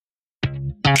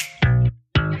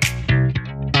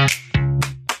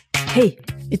Hey,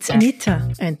 it's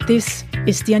Anita, and this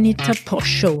is the Anita Posch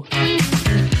Show.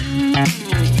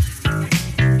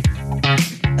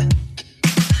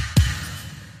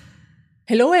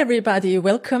 Hello, everybody.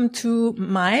 Welcome to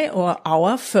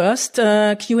our first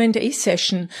Q&A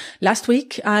session. Last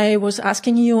week, I was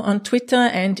asking you on Twitter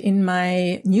and in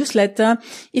my newsletter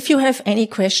if you have any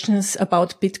questions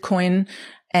about Bitcoin.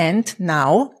 And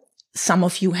now some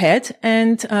of you had.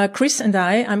 And Chris and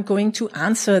I'm going to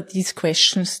answer these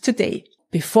questions today.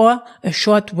 Before, a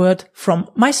short word from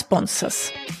my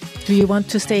sponsors. Do you want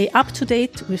to stay up to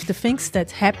date with the things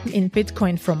that happen in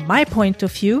Bitcoin from my point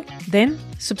of view? Then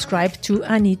subscribe to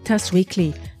Anita's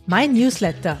Weekly, my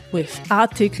newsletter with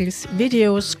articles,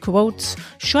 videos, quotes,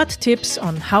 short tips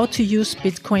on how to use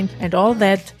Bitcoin and all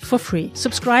that for free.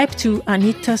 Subscribe to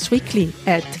Anita's Weekly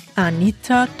at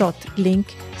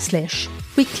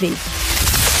anita.link/weekly.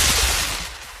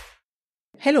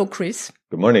 Hello, Chris.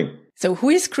 Good morning. So who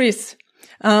is Chris?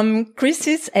 Chris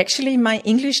is actually my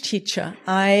English teacher.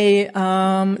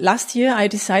 Last year I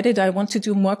decided I want to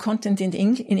do more content in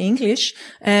English,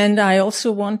 and I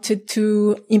also wanted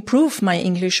to improve my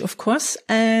English, of course.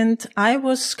 And I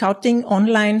was scouting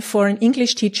online for an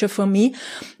English teacher for me.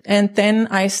 And then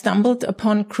I stumbled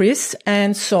upon Chris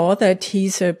and saw that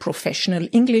he's a professional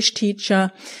English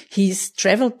teacher. He's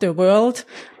traveled the world,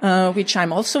 which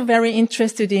I'm also very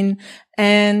interested in.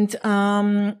 And,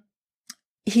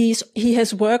 he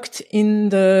has worked in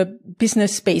the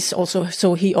business space also.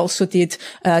 So he also did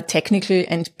technical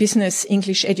and business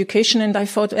English education. And I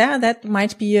thought, that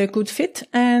might be a good fit.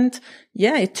 And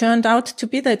it turned out to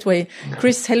be that way.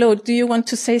 Chris, hello. Do you want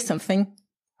to say something?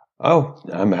 Oh,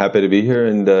 I'm happy to be here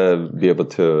and be able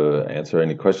to answer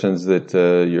any questions that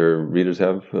your readers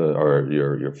have or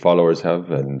your followers have.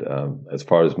 And as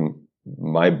far as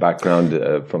my background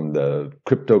from the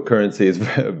cryptocurrency is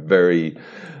very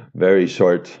very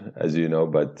short, as you know,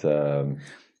 but the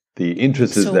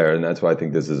interest is there, and that's why I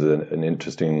think this is an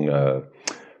interesting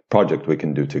project we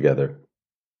can do together.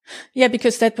 Yeah,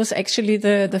 because that was actually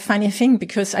the funny thing,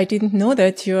 because I didn't know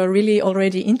that you're really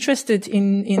already interested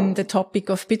in the topic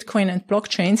of Bitcoin and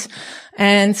blockchains.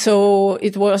 And so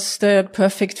it was the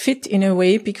perfect fit in a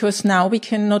way, because now we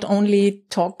can not only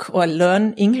talk or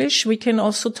learn English, we can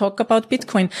also talk about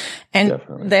Bitcoin. And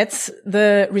Definitely. That's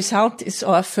the result is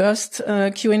our first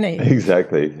Q&A.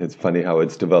 Exactly. It's funny how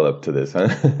it's developed to this, huh?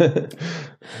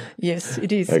 Yes,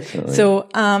 it is. Excellent. So,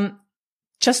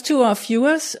 just to our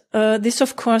viewers, this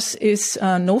of course is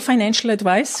no financial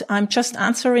advice. I'm just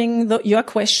answering your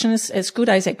questions as good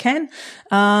as I can.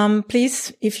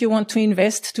 Please, if you want to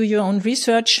invest, do your own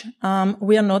research.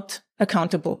 We are not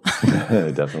accountable.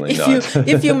 Definitely not.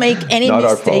 If you make any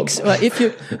mistakes or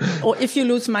if you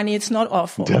lose money, it's not our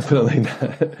fault. Definitely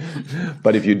not.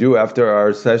 But if you do after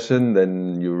our session,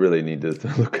 then you really need to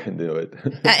look into it.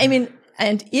 I mean,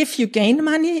 and if you gain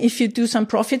money, if you do some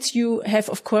profits, you have,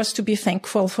 of course, to be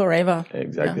thankful forever.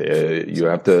 Exactly. Yeah. You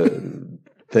have to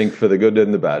think for the good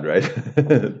and the bad, right?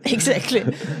 Exactly.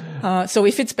 So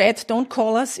if it's bad, don't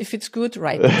call us. If it's good,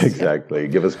 write us. Exactly.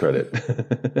 Give us credit.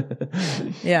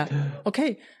 Yeah.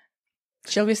 Okay.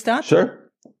 Shall we start? Sure.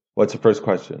 What's the first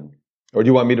question? Or do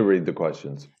you want me to read the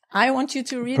questions? I want you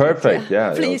to read Perfect. it.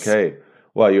 Yeah. Please. Okay.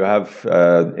 Well, you have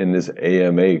in this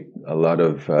AMA a lot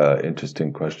of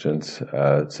interesting questions,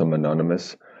 some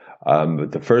anonymous.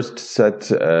 But the first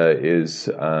set is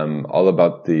all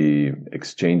about the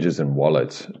exchanges and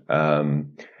wallets.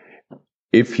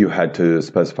 If you had to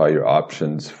specify your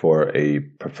options for a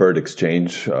preferred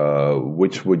exchange,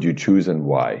 which would you choose and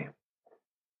why?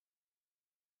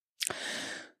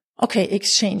 Okay,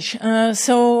 exchange.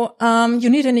 So you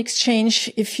need an exchange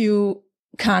if you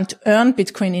can't earn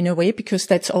Bitcoin in a way, because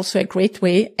that's also a great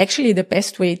way. Actually, the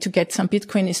best way to get some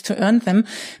Bitcoin is to earn them.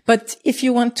 But if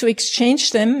you want to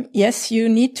exchange them, yes, you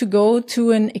need to go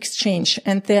to an exchange,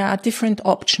 and there are different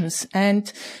options. And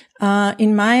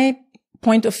in my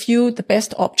point of view, the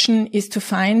best option is to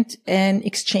find an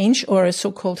exchange or a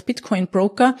so-called Bitcoin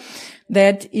broker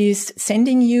that is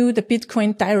sending you the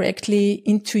Bitcoin directly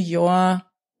into your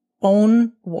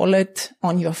own wallet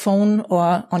on your phone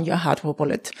or on your hardware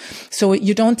wallet. So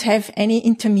you don't have any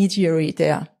intermediary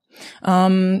there.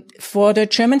 For the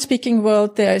German speaking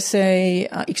world, there's a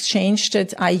exchange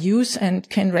that I use and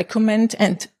can recommend,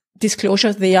 and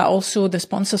disclosure, they are also the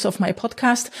sponsors of my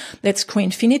podcast. That's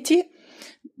Coinfinity.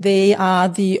 They are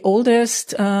the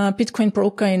oldest Bitcoin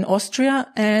broker in Austria,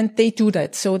 and they do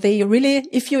that. So they really,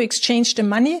 if you exchange the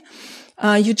money,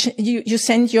 you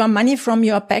send your money from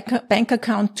your bank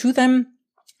account to them,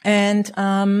 and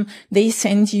they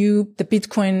send you the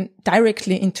Bitcoin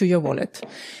directly into your wallet.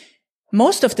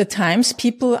 most of the times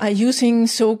people are using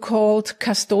so-called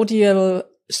custodial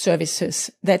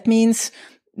services. That means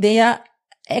they are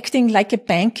acting like a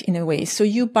bank in a way. So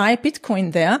you buy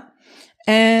Bitcoin there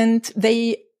and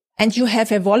you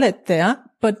have a wallet there,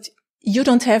 but you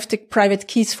don't have the private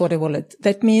keys for the wallet.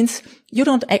 That means you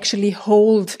don't actually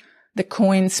hold the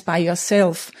coins by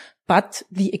yourself, but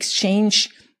the exchange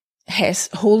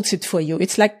holds it for you.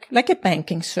 It's like a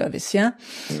banking service. Yeah.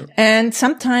 And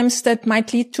sometimes that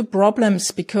might lead to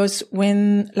problems because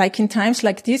in times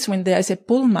like this, when there is a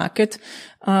bull market,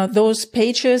 those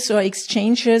pages or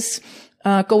exchanges,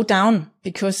 go down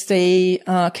because they,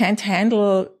 can't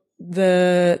handle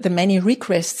the many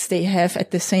requests they have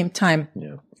at the same time.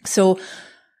 Yeah. So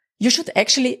you should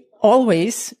actually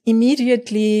always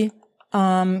immediately,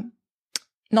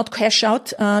 not cash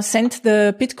out, send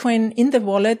the Bitcoin in the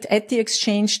wallet at the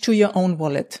exchange to your own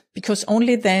wallet, because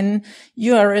only then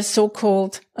you are a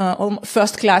so-called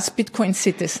first-class Bitcoin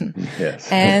citizen. Yes.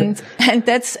 And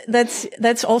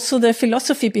that's also the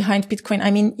philosophy behind Bitcoin.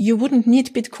 I mean, you wouldn't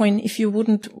need Bitcoin if you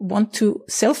wouldn't want to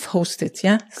self-host it,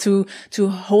 yeah, to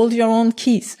hold your own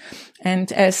keys.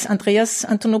 And as Andreas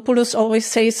Antonopoulos always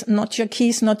says, not your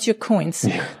keys, not your coins.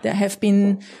 Yeah. There have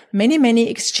been many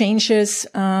exchanges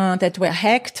that were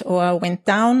hacked or went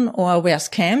down or were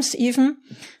scams even,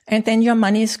 and then your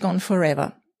money is gone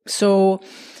forever. So,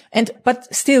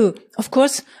 but still, of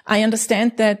course, I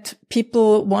understand that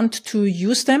people want to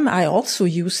use them. I also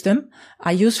use them.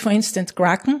 I use, for instance,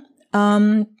 Kraken.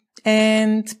 I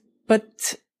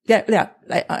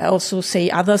also say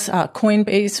others are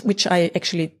Coinbase, which I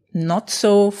actually not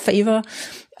so favor.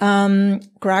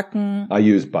 Kraken. I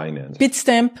use Binance.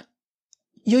 Bitstamp.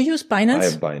 You use Binance? I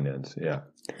have Binance, yeah.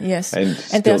 Yes. And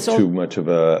still too much of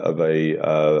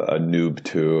a noob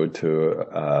to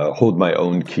hold my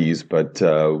own keys, but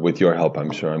with your help,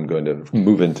 I'm sure I'm going to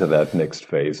move into that next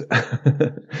phase.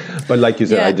 But like you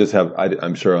said, yeah.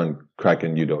 I'm sure on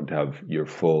Kraken you don't have your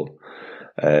full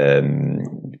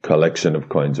collection of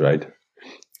coins, right?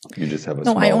 You just have a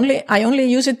small... No, I only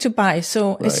use it to buy.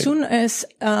 So right. As soon as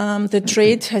the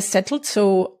trade has settled,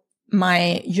 so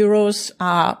my euros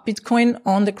are Bitcoin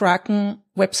on the Kraken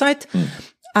website,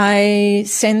 I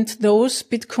send those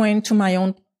Bitcoin to my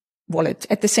own wallet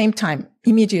at the same time,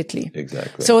 immediately.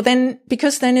 Exactly. So then,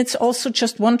 because then it's also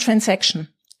just one transaction,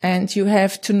 and you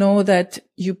have to know that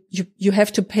you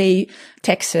have to pay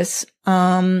taxes.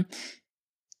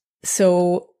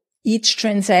 So each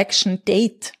transaction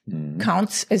date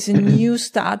counts as a new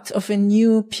start of a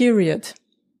new period.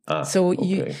 So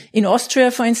okay. In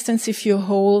Austria, for instance, if you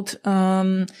hold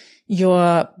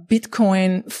your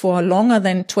Bitcoin for longer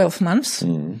than 12 months,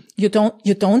 you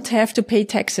don't have to pay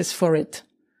taxes for it.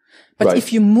 But right.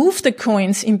 If you move the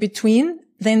coins in between,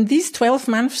 then these 12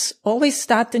 months always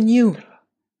start anew.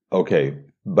 Okay.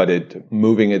 But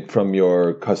moving it from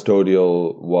your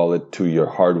custodial wallet to your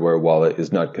hardware wallet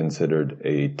is not considered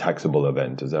a taxable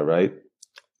event. Is that right?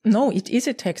 No, it is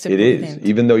a taxable event. It is,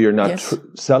 even though you're not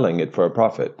selling it for a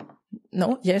profit.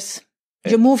 No, yes.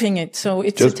 You're moving it, so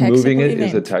it's just a taxable moving it event.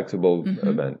 Is a taxable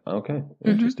event. Okay,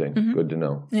 interesting. Good to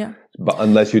know. Yeah. But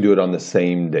unless you do it on the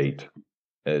same date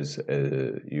as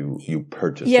you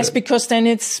purchase it. Yes, because then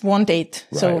it's one date.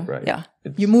 Right, so right. Yeah,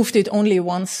 you moved it only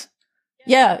once.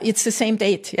 Yeah, it's the same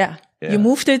date. Yeah. You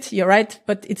moved it. You're right,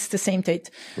 but it's the same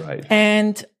date. Right.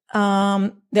 And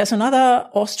there's another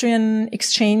Austrian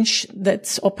exchange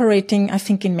that's operating, I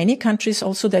think, in many countries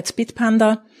also. That's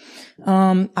Bitpanda.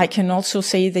 I can also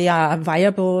say they are a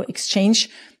viable exchange,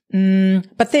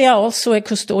 but they are also a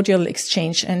custodial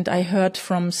exchange. And I heard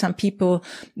from some people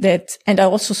and I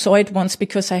also saw it once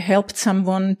because I helped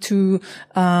someone to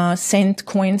send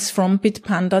coins from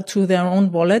Bitpanda to their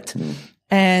own wallet,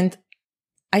 and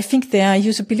I think their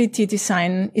usability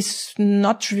design is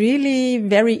not really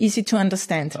very easy to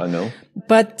understand. I know.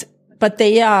 But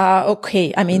they are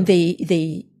okay. I mean,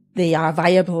 they are a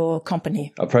viable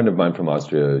company. A friend of mine from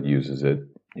Austria uses it.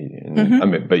 I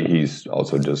mean, but he's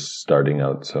also just starting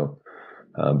out. So,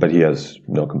 but he has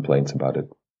no complaints about it.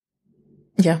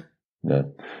 Yeah. Yeah,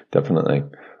 definitely.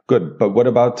 Good. But what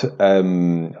about,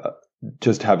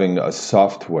 just having a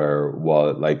software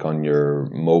wallet, like on your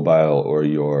mobile or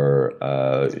your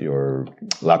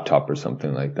laptop or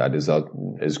something like that? Is that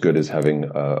as good as having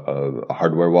a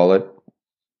hardware wallet?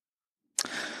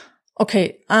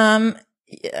 Okay.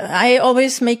 I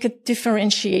always make a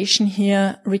differentiation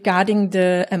here regarding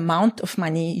the amount of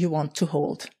money you want to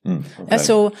hold. Okay.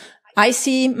 So I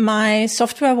see my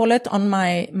software wallet on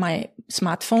my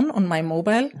smartphone, on my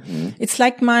mobile. It's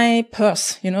like my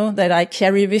purse, that I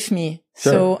carry with me.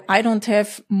 Sure. So I don't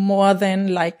have more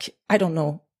than I don't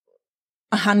know,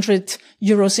 100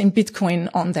 euros in Bitcoin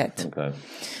on that. Okay.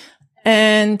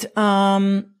 And,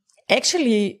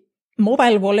 actually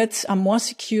mobile wallets are more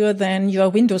secure than your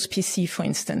Windows PC, for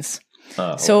instance.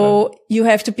 Okay. So you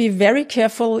have to be very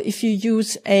careful if you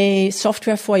use a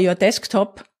software for your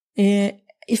desktop.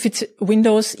 If it's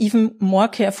Windows, even more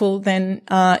careful than,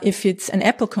 if it's an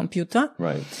Apple computer.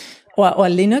 Right. Or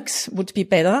Linux would be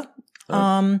better.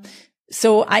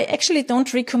 So I actually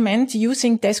don't recommend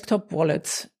using desktop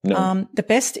wallets. No. The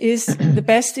best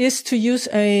is to use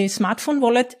a smartphone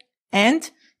wallet. And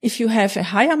if you have a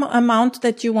higher amount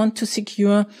that you want to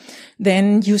secure,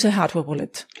 then use a hardware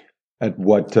wallet. At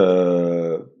what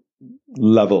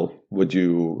level would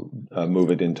you move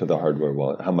it into the hardware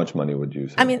wallet? How much money would you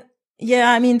say? I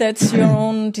mean, that's your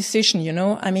own decision,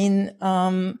 your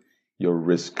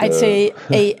risk. I'd say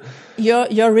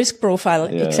your risk profile.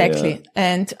 Yeah, exactly.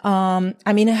 Yeah. And,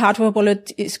 a hardware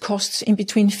wallet costs in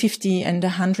between 50 and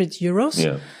 100 euros.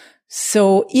 Yeah.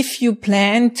 So if you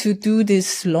plan to do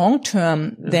this long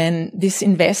term, then this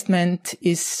investment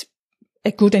is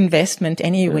a good investment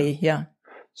anyway. Yeah.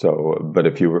 So, but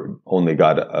if you only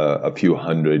got a few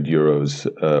hundred euros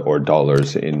or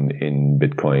dollars in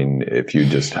Bitcoin, if you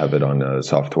just have it on a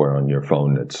software on your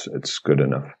phone, it's good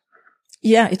enough.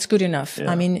 Yeah, it's good enough.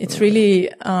 Yeah. It's really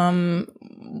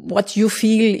what you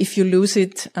feel if you lose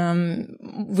it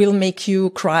will make you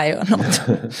cry or not.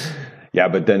 Yeah,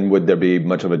 but then would there be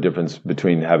much of a difference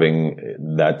between having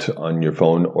that on your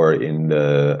phone or in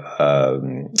the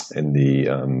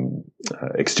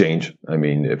exchange? I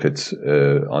mean, if it's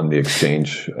on the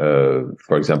exchange,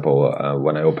 for example,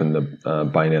 when I opened the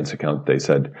Binance account, they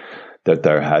said that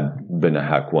there had been a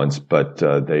hack once, but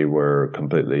they were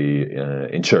completely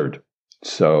insured.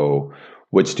 So,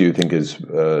 which do you think is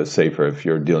safer if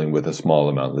you're dealing with a small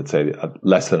amount, let's say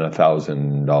less than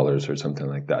 $1,000 or something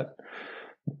like that?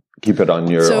 Keep it on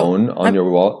your own, on your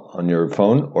wall, on your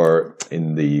phone, or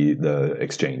in the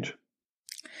exchange?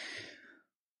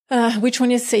 Which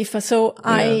one is safer? So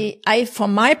I, for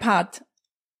my part,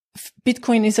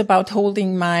 Bitcoin is about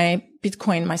holding my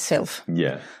Bitcoin myself.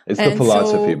 Yeah. It's the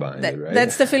philosophy behind it, right?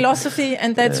 That's the philosophy,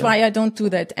 and that's why I don't do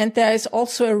that. And there is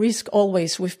also a risk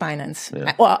always with Binance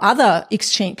or other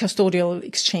custodial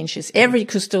exchanges. Every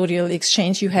custodial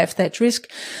exchange, you have that risk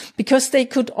because there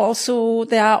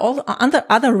are all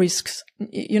other risks,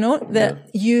 that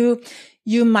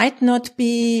you might not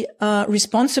be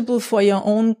responsible for your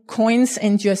own coins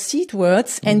and your seed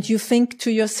words, and you think to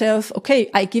yourself, okay,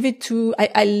 I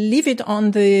leave it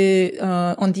on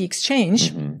the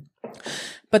exchange. Mm-hmm.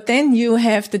 But then you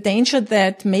have the danger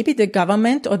that maybe the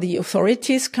government or the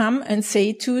authorities come and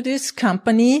say to this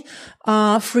company,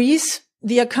 freeze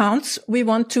the accounts. We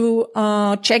want to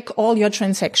check all your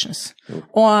transactions.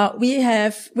 Or we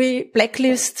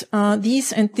blacklist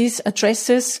these and these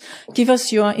addresses. Give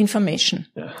us your information.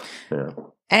 Yeah.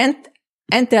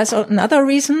 And there's another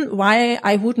reason why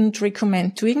I wouldn't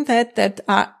recommend doing that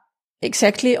are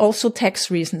exactly also tax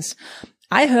reasons.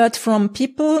 I heard from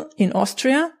people in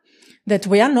Austria that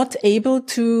were not able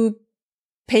to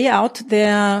pay out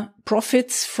their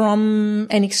profits from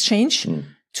an exchange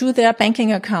to their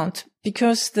banking account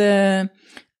because the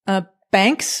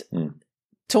banks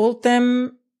told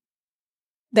them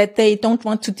that they don't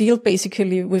want to deal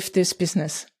basically with this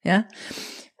business. Yeah.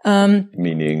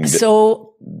 Meaning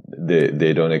so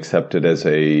they don't accept it as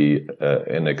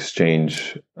an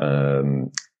exchange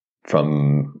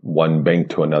from one bank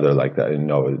to another like that.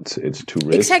 No, it's too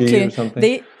risky or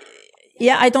something.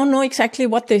 I don't know exactly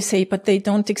what they say, but they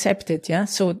don't accept it. Yeah.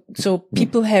 So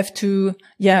people have to,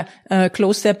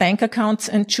 close their bank accounts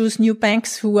and choose new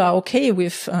banks who are okay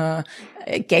with,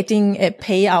 getting a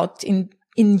payout in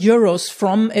euros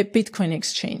from a Bitcoin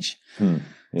exchange.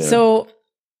 So,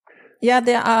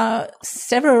 there are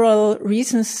several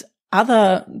reasons,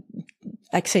 other,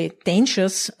 like say,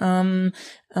 dangers,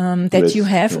 that you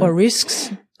have or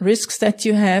risks that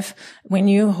you have when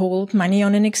you hold money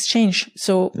on an exchange.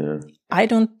 So I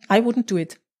wouldn't do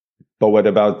it. But what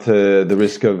about the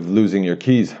risk of losing your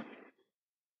keys?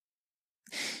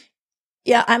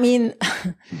 Yeah, I mean,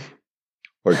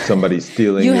 or somebody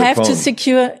stealing your phone.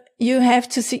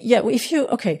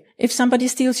 If somebody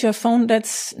steals your phone,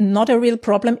 that's not a real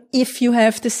problem if you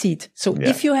have the seed. So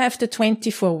if you have the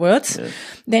 24 words,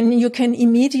 then you can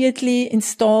immediately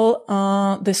install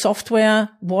the software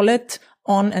wallet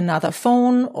on another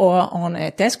phone or on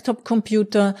a desktop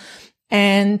computer,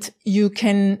 and you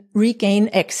can regain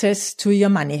access to your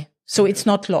money. So it's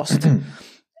not lost.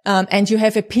 And you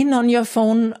have a PIN on your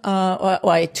phone, or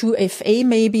a 2FA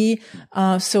maybe,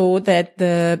 so that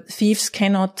the thieves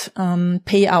cannot,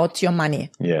 pay out your money.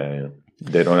 Yeah.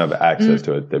 they don't have access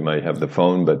to it. They might have the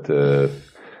phone, but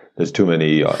there's too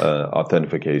many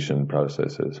authentication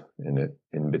processes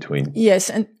in between.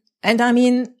 Yes, and I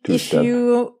mean, if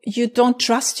you don't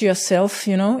trust yourself,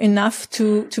 enough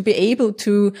to be able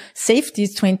to save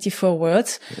these 24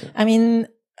 words, I mean,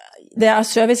 there are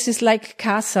services like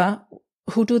Casa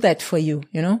who do that for you,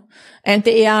 and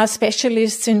they are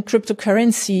specialists in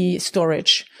cryptocurrency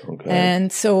storage. Okay.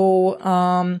 And so,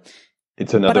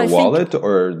 it's another wallet,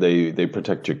 or they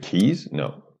protect your keys?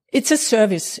 No. It's a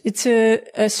service. It's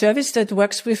a service that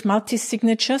works with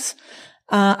multi-signatures.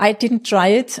 I didn't try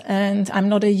it, and I'm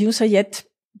not a user yet,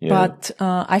 but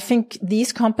I think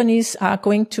these companies are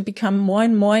going to become more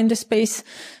and more in the space.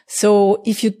 So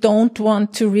if you don't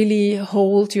want to really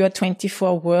hold your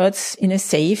 24 words in a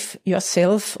safe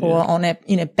yourself or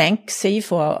in a bank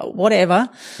safe or whatever.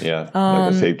 Yeah.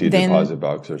 Like a safety deposit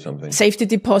box or something. Safety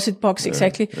deposit box.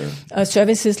 Exactly. Yeah.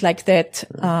 Services like that,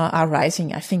 are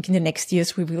rising. I think in the next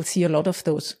years, we will see a lot of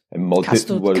those. And what's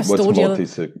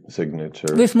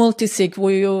multi-signature? With multi-sig,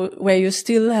 where you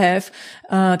still have,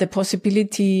 the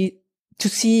possibility to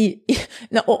see,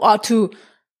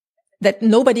 that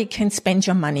nobody can spend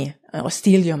your money or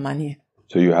steal your money.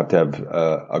 So you have to have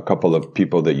a couple of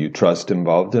people that you trust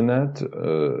involved in that.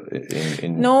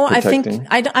 No, protecting?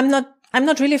 I think I'm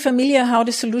not really familiar how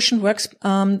the solution works.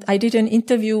 I did an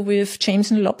interview with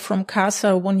Jameson Lopp from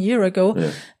Casa 1 year ago,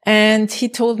 and he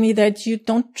told me that you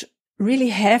don't really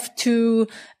have to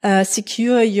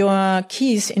secure your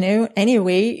keys in any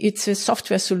way. It's a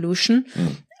software solution.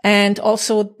 And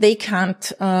also they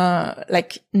can't,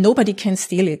 nobody can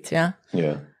steal it. Yeah.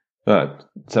 Yeah.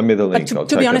 Send me the link. I'll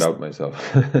check it out myself.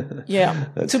 Yeah.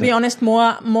 To be honest,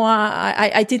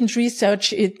 I didn't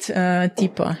research it,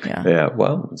 deeper. Yeah. Yeah.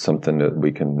 Well, it's something that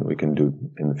we can do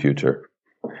in the future.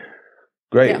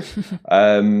 Great.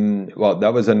 Yeah. Well,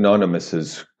 that was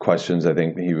Anonymous's questions. I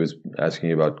think he was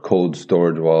asking about cold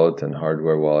storage wallet and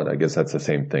hardware wallet. I guess that's the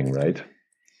same thing, right?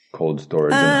 Cold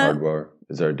storage and hardware.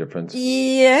 Is there a difference?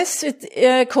 Yes,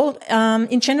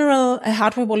 in general, a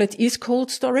hardware wallet is cold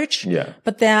storage. Yeah.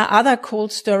 But there are other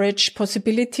cold storage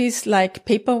possibilities like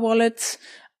paper wallets,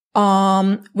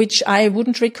 which I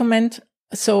wouldn't recommend.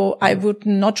 So I would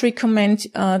not recommend,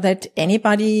 that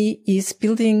anybody is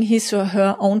building his or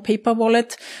her own paper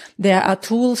wallet. There are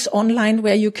tools online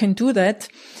where you can do that,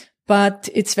 but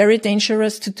it's very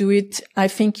dangerous to do it. I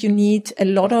think you need a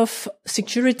lot of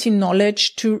security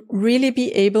knowledge to really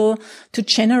be able to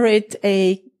generate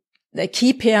a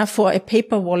key pair for a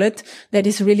paper wallet that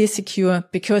is really secure,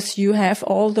 because you have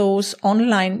all those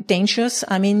online dangers.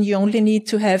 I mean, you only need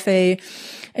to have a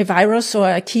virus or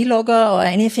a keylogger or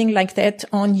anything like that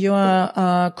on your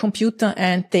computer,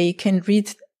 and they can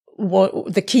read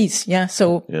the keys. Yeah.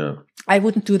 So I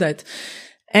wouldn't do that.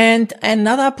 And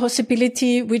another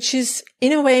possibility, which is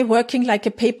in a way working like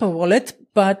a paper wallet,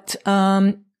 but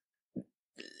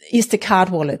is the card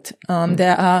wallet.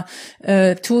 There are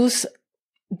tools.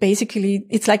 Basically,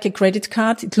 it's like a credit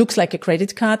card. It looks like a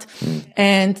credit card.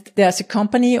 And there's a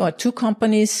company or two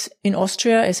companies in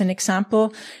Austria, as an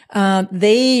example.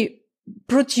 They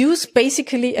produce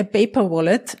basically a paper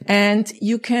wallet, and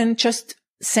you can just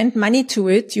send money to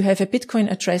it. You have a Bitcoin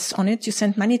address on it. You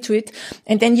send money to it,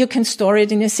 and then you can store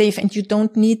it in a safe, and you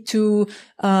don't need to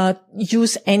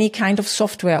use any kind of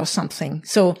software or something.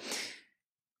 So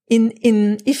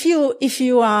if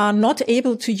you are not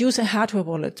able to use a hardware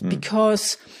wallet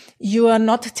because you are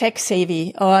not tech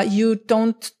savvy, or you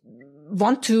don't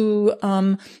want to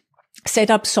set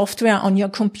up software on your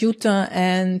computer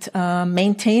and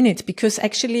maintain it, because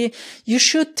actually you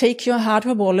should take your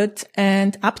hardware wallet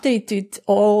and update it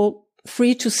all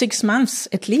 3 to 6 months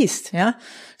at least. Yeah.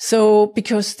 So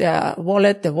because there are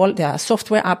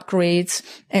software upgrades,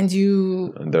 and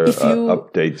there are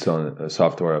updates on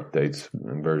software updates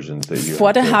and versions that you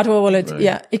for the hardware wallet. Right.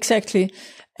 Yeah, exactly.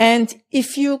 And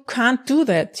if you can't do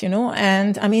that,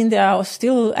 and I mean, there are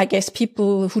still, I guess,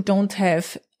 people who don't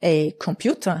have a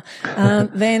computer,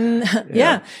 then,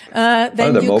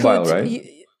 then you mobile, could, right?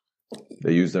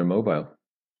 They use their mobile.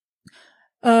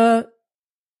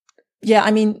 Yeah,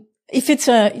 I mean, if it's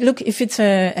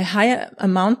a higher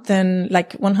amount than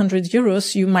like 100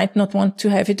 euros, you might not want to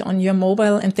have it on your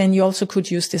mobile, and then you also could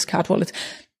use this card wallet.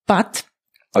 But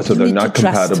so they're not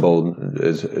compatible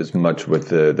as much with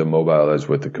the mobile as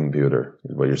with the computer,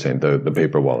 is what you're saying, the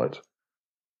paper wallet.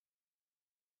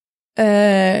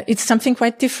 It's something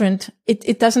quite different.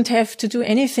 It doesn't have to do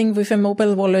anything with a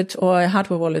mobile wallet or a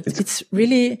hardware wallet. It's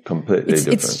really completely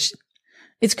different.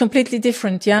 It's completely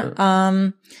different. Yeah.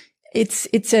 It's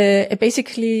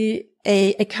basically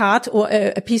a card or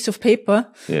a piece of paper.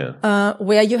 Yeah.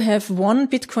 Where you have one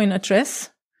Bitcoin address,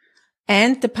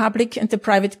 and the public and the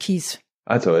private keys.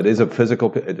 So it is a physical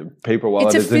paper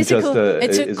wallet. It's a physical.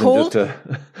 It's just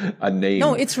a name.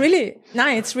 No, it's really.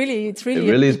 It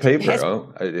really is paper. You're so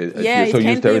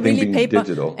used to everything really being paper.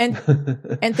 digital. And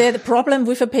the problem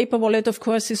with a paper wallet, of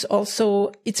course, is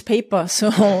also it's paper.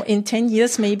 So in 10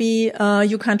 years, maybe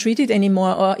you can't read it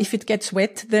anymore, or if it gets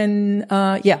wet, then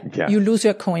you lose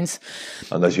your coins.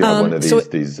 Unless you have one of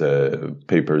these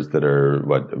papers that are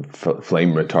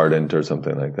flame retardant or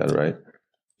something like that, right?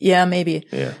 Yeah, maybe.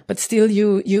 Yeah. But still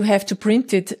you have to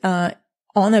print it,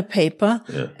 on a paper.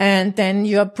 Yeah. And then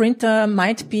your printer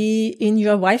might be in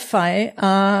your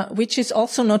Wi-Fi, which is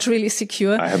also not really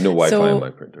secure. I have no Wi-Fi on my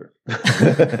printer.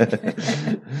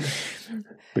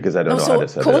 Because I don't know how to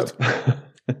set it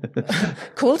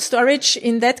up. Cold storage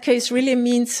in that case really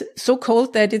means so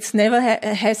cold that it's never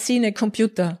has seen a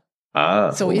computer.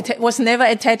 So it was never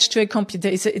attached to a computer.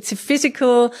 It's a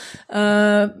physical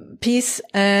piece,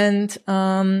 and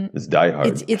it's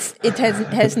diehard. It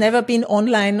has never been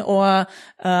online or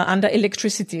under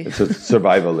electricity. It's a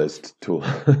survivalist tool.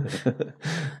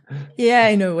 Yeah,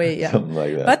 in a way, yeah. Something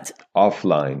like that. But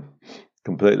offline,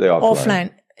 completely offline.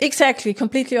 Offline. Exactly,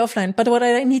 completely offline. But what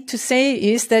I need to say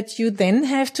is that you then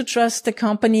have to trust the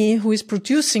company who is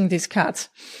producing these cards.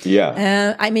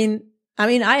 Yeah.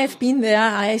 I have been there.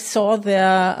 I saw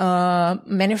their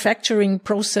manufacturing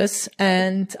process,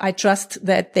 and I trust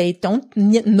that they don't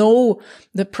know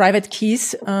the private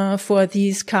keys for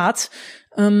these cards.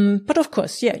 But of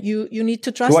course, yeah, you need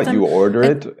to trust them. You order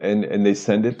it and they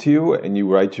send it to you, and you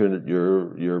write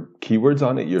your keywords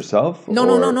on it yourself?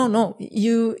 No.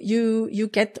 You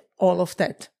get all of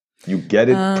that. You get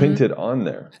it printed on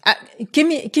there. Give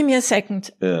me a second.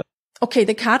 Yeah. Okay,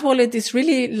 the card wallet is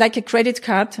really like a credit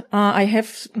card. I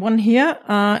have one here.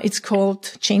 It's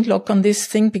called chain lock on this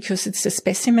thing because it's a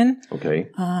specimen.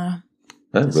 Okay.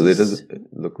 Really does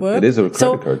look. It is a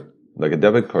credit card, like a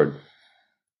debit card.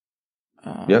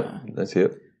 Yeah, that's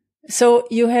it. So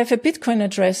you have a Bitcoin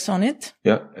address on it.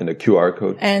 Yeah, and a QR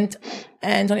code. And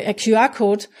a QR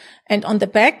code, and on the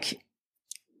back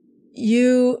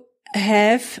you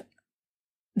have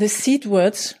the seed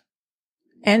words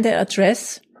and the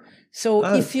address. So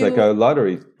if you like a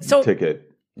lottery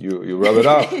ticket, you rub it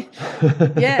off.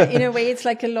 Yeah, in a way, it's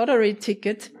like a lottery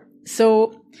ticket.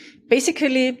 So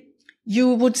basically,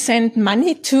 you would send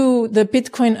money to the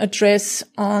Bitcoin address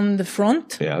on the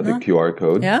front. Yeah, the QR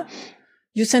code. Yeah,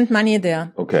 you send money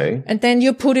there. Okay, and then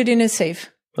you put it in a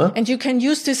safe, and you can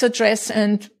use this address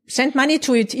and send money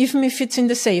to it, even if it's in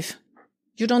the safe.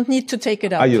 You don't need to take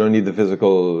it out. You don't need the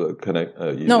physical connect.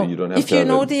 No, you don't have if to you have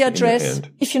know it the address,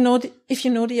 if you know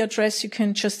the address, you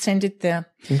can just send it there.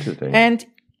 Interesting. And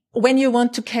when you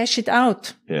want to cash it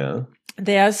out,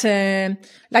 there's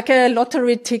like a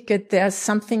lottery ticket. There's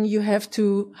something you have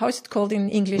to. How is it called in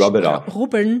English? Rub it off.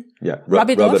 Rubbeln. Yeah, rub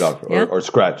it off. Or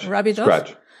scratch. Rub it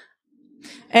off.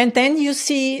 And then you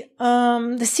see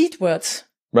the seed words.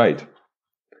 Right.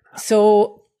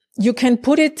 So you can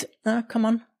put it. Come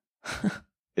on.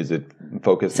 Is it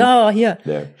focusing? So here.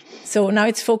 There. So now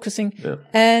it's focusing. Yeah.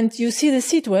 And you see the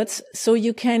seed words. So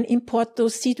you can import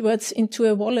those seed words into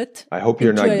a wallet. I hope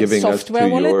you're not giving us to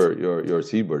your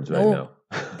seed words right now.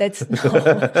 That's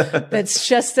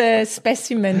just a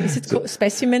specimen. Is it called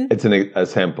specimen? It's a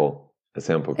sample. A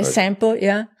sample. A sample,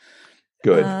 yeah.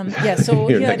 Good. Yeah. So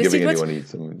you're here not the giving seed words.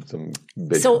 anyone some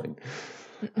Bitcoin.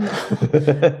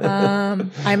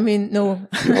 No.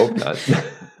 You hope not.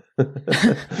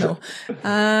 No.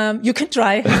 You can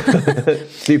try.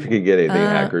 See if you can get anything,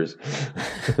 hackers.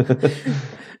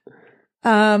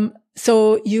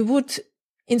 So you would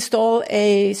install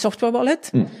a software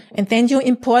wallet, and then you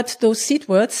import those seed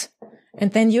words,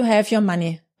 and then you have your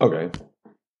money. Okay.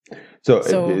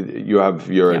 So you have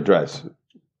your address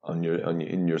in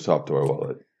your software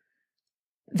wallet.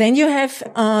 Then you have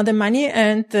the money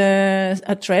and the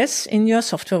address in your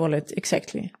software wallet.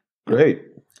 Exactly. Great.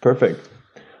 Perfect.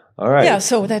 All right. Yeah,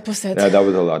 so that was that. Yeah, that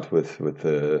was a lot with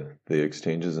the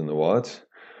exchanges and the wallets.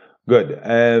 Good.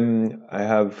 I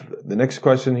have the next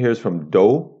question here is from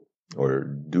Do.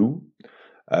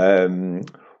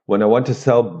 When I want to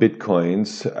sell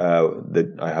Bitcoins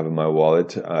that I have in my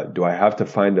wallet, do I have to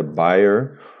find a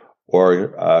buyer,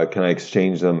 or can I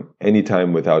exchange them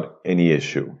anytime without any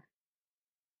issue?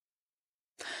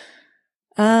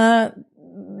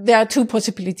 There are two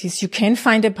possibilities. You can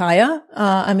find a buyer.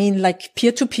 Like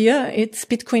peer-to-peer.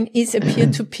 Bitcoin is a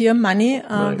peer-to-peer money.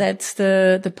 Right. That's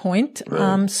the point.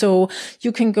 Right. So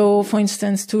you can go, for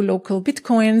instance, to local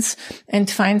Bitcoins and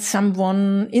find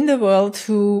someone in the world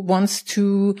who wants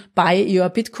to buy your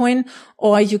Bitcoin,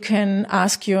 or you can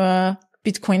ask your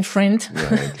Bitcoin friend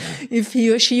if he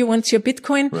or she wants your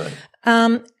Bitcoin. Right.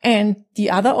 And the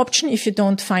other option, if you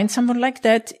don't find someone like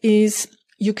that, is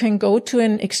you can go to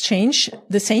an exchange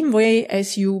the same way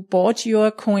as you bought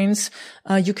your coins.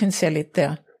 You can sell it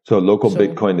there. So local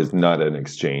Bitcoin is not an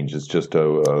exchange. It's just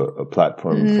a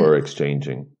platform for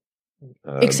exchanging.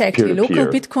 Exactly. Peer-to-peer.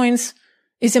 Local Bitcoins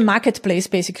is a marketplace,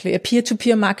 basically a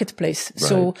peer-to-peer marketplace. Right.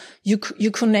 So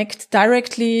you connect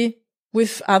directly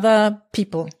with other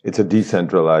people. It's a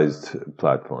decentralized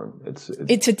platform.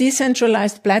 It's a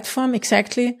decentralized platform,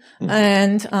 exactly. Mm-hmm.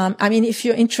 And I mean, if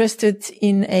you're interested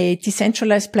in a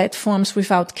decentralized platforms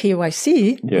without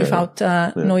KYC, without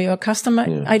know your customer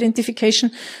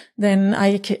identification, then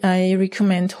I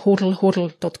recommend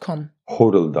hodl.com.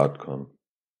 Hodl.com.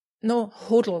 No,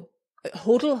 hodl.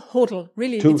 Hodl.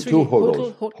 Really, two it's really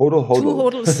hodls. Hodl. Two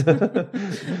hodls.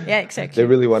 Yeah, exactly. They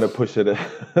really want to push it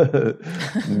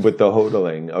with the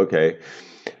hodling. Okay.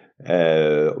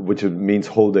 Which means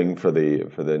holding for the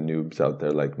noobs out there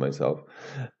like myself.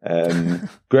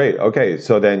 Great. Okay.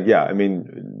 So then, I mean,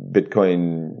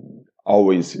 Bitcoin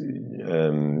always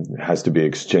has to be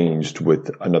exchanged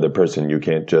with another person. You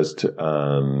can't just,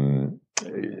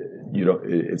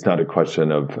 it's not a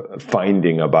question of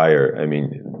finding a buyer. I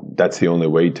mean, that's the only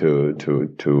way to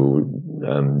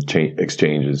change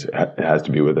exchanges. It has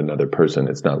to be with another person.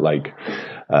 It's not like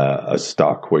a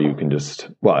stock where you can just,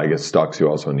 well, I guess stocks you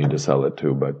also need to sell it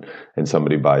to, and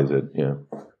somebody buys it.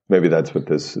 Maybe that's what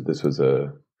this was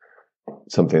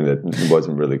something that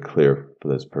wasn't really clear for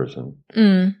this person.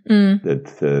 That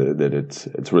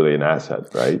it's really an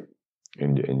asset, right?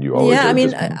 And you always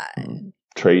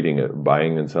trading it,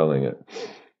 buying and selling it.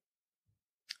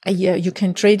 Yeah, you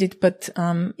can trade it, but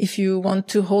if you want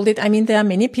to hold it, I mean, there are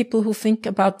many people who think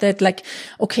about that, like,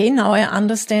 okay, now I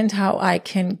understand how I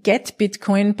can get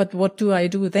Bitcoin, but what do I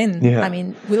do then? Yeah. I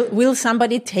mean, will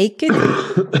somebody take it?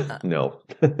 No.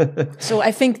 So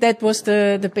I think that was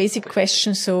the basic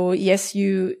question. So yes,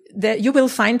 you will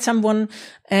find someone,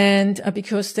 and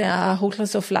because there are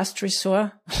hodlers of last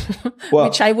resort,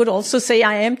 which I would also say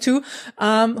I am too,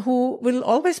 who will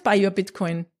always buy your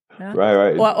Bitcoin. Yeah?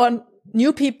 Right. Or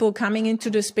new people coming into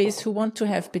the space who want to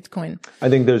have Bitcoin. I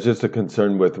think there's just a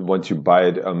concern with once you buy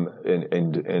it, and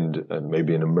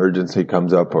maybe an emergency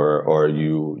comes up, or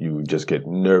you just get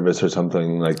nervous or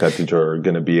something like that you're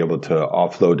going to be able to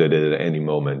offload it at any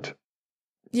moment.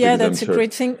 Yeah, that's a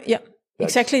great thing. Yeah.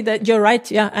 Exactly that. You're right.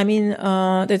 Yeah. I mean,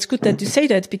 that's good that you say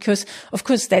that, because of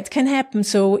course that can happen.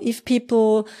 So if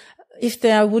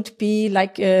there would be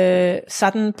like a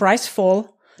sudden price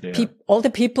fall, all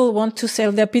the people want to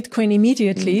sell their Bitcoin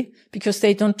immediately because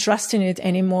they don't trust in it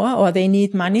anymore, or they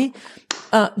need money.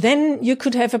 Then you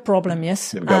could have a problem.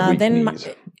 Yes. They've got weak knees.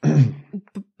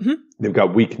 They've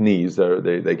got weak knees.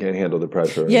 They can't handle the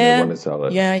pressure. And they want to sell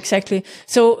it. Yeah, exactly.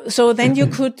 So then you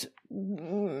could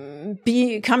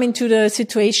come into the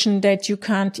situation that you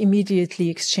can't immediately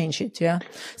exchange it. Yeah.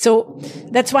 So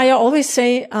that's why I always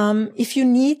say,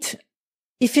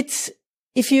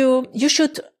 you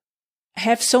should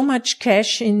have so much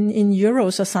cash in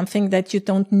euros or something that you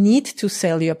don't need to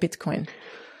sell your Bitcoin.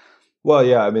 Well,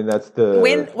 yeah, I mean, that's the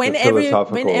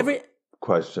philosophical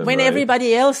question. When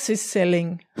everybody else is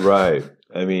selling. Right.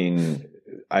 I mean,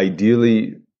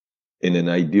 ideally, in an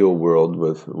ideal world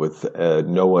with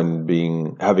no one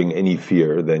having any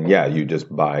fear, then you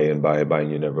just buy and buy and buy,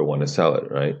 and you never want to sell it,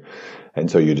 right? And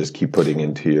so you just keep putting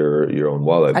into your own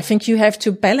wallet. I think you have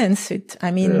to balance it.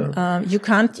 I mean, you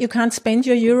can't spend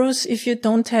your euros if you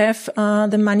don't have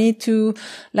the money to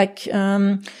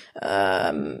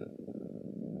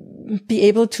be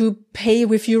able to pay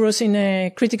with euros in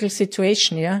a critical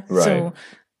situation. Yeah. Right. So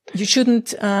you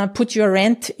shouldn't put your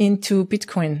rent into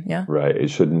Bitcoin. Yeah. Right. It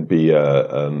shouldn't be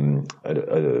an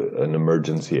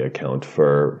emergency account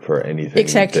for anything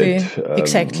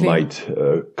that might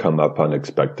come up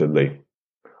unexpectedly.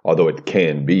 Although it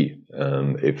can be,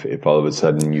 if all of a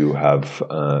sudden you have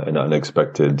an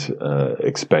unexpected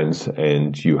expense,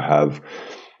 and you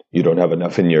don't have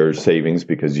enough in your savings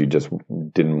because you just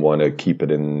didn't want to keep it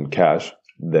in cash,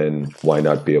 then why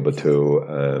not be able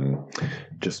to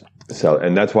just sell?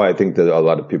 And that's why I think that a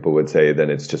lot of people would say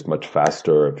then it's just much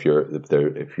faster if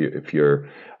you're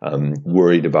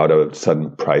worried about a sudden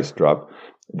price drop,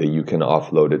 that you can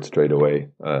offload it straight away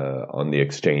on the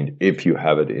exchange if you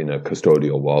have it in a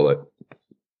custodial wallet.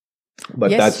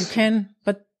 But yes, you can.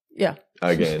 But yeah,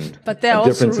 again, but there are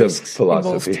also difference of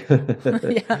philosophy.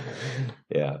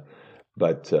 Yeah.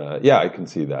 But I can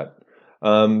see that.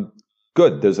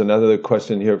 Good. There's another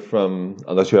question here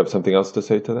unless you have something else to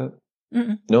say to that.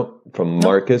 Mm-mm. No, from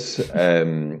Marcus.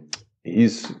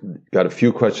 He's got a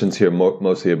few questions here,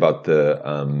 mostly about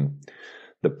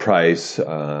the price,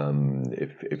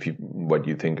 if you, what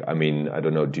you think, I mean, I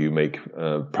don't know, do you make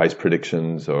price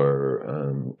predictions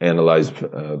or analyze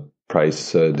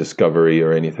price discovery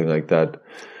or anything like that?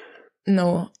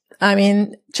 No, I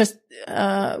mean, just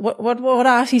what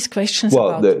are these questions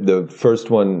about? Well, the first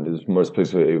one is more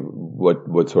specifically,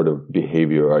 what sort of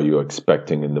behavior are you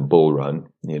expecting in the bull run?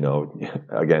 You know,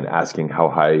 again, asking how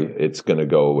high it's going to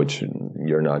go, which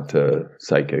you're not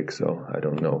psychic, so I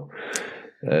don't know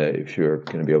if you're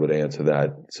going to be able to answer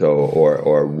that. So,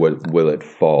 or will it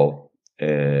fall,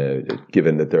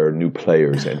 given that there are new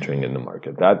players entering in the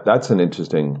market? That's an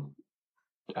interesting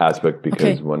aspect,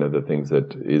 because one of the things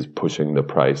that is pushing the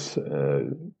price,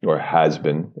 or has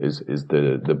been, is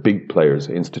the big players,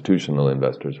 institutional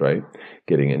investors, right,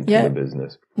 getting into the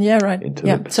business. Yeah, right. Into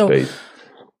the space.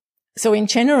 So in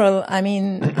general, I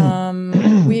mean,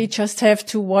 we just have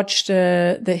to watch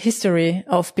the history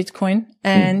of Bitcoin.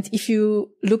 And if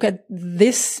you look at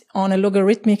this on a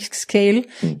logarithmic scale,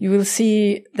 you will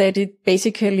see that it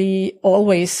basically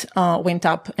always went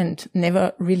up and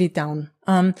never really down.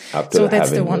 So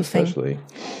that's the one thing.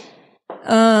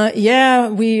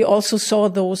 We also saw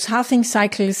those halving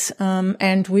cycles,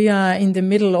 and we are in the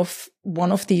middle of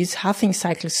one of these halving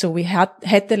cycles. So we had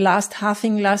the last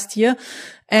halving last year,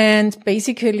 and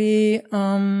basically,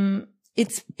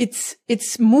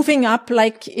 it's moving up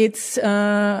like it's,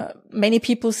 many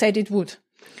people said it would.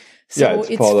 So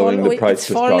it's following the price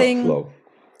to stock flow.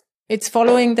 It's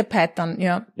following the pattern.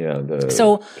 Yeah. Yeah.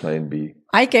 Plan B.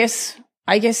 I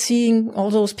guess seeing all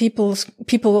those people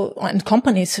and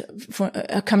companies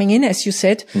coming in, as you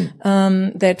said,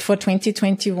 that for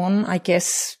 2021, I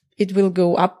guess it will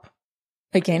go up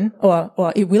again, or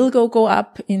it will go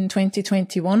up in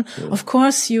 2021. Yeah. Of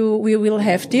course, we will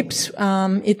have dips.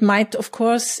 It might, of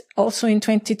course, also in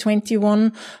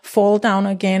 2021 fall down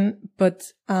again,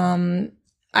 but,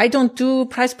 I don't do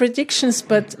price predictions,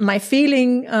 but my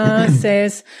feeling,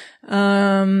 says,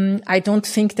 I don't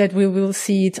think that we will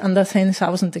see it under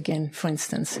 10,000 again, for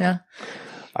instance. Yeah.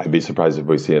 I'd be surprised if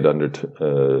we see it under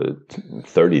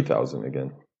 30,000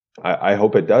 again. I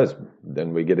hope it does.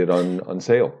 Then we get it on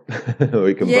sale.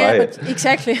 We can buy it.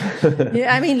 Exactly.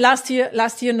 Yeah, I mean, last year,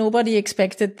 nobody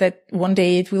expected that one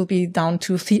day it will be down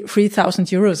to 3,000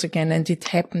 euros again, and it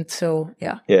happened. So,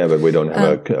 yeah. Yeah, but we don't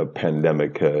have a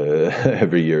pandemic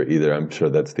every year either. I'm sure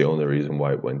that's the only reason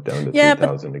why it went down to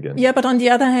 3,000 again. Yeah, but on the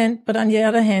other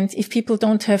hand, if people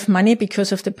don't have money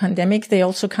because of the pandemic, they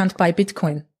also can't buy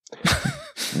Bitcoin.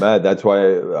 Mad. That's why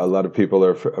a lot of people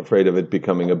are afraid of it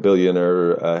becoming a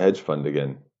billionaire hedge fund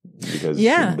again, because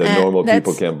the normal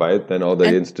people can't buy it. Then all the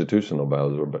institutional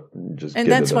buyers will just. And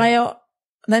that's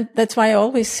why I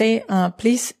always say,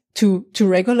 please, to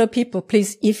regular people,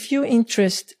 please, if you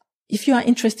are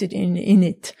interested in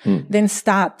it, then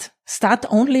start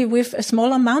only with a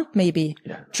small amount, maybe.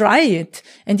 Yeah. Try it.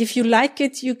 And if you like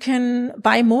it, you can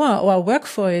buy more or work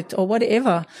for it or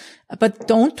whatever. But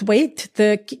don't wait.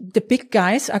 The big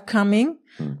guys are coming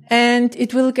and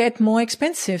it will get more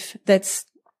expensive.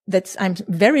 I'm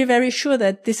very, very sure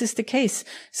that this is the case.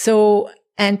 So,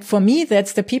 and for me,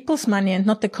 that's the people's money and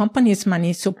not the company's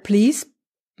money. So please,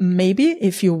 maybe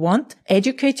if you want,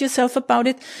 educate yourself about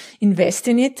it, invest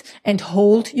in it, and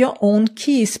hold your own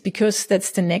keys, because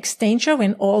that's the next danger.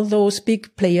 When all those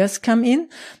big players come in,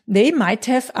 they might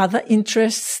have other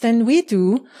interests than we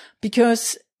do,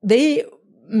 because they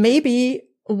maybe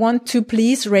want to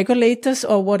please regulators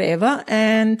or whatever.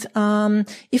 And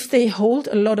if they hold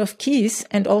a lot of keys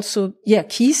and also,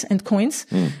 keys and coins,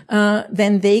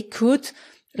 then they could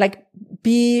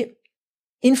be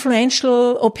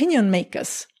influential opinion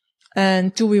makers.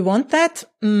 And do we want that?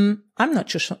 I'm not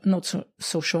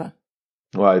so sure.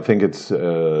 Well, I think it's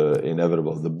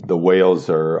inevitable. The whales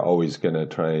are always going to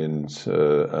try and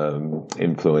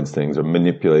influence things or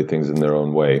manipulate things in their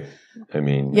own way. I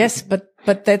mean, yes, but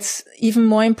that's even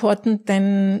more important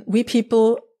than we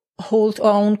people hold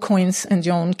our own coins and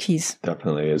your own keys.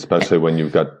 Definitely, especially when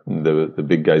you've got the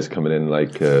big guys coming in,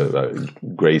 like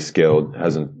Grayscale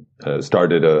hasn't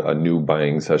started a new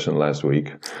buying session last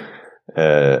week,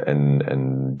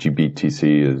 and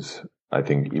GBTC is, I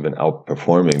think, even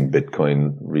outperforming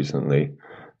Bitcoin recently.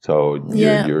 So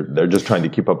they're just trying to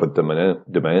keep up with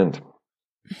demand.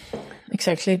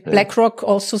 Exactly. Yeah. BlackRock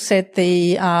also said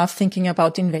they are thinking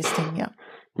about investing. Yeah.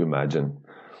 You imagine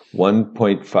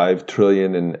 1.5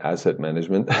 trillion in asset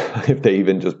management. If they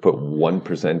even just put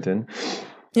 1% in.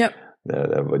 Yep.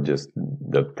 That would just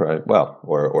the price. Well,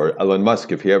 or Elon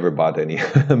Musk, if he ever bought any,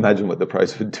 imagine what the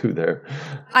price would do there.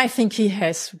 I think he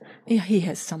has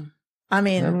some. I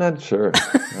mean, I'm not sure.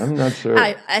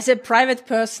 As a private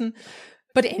person,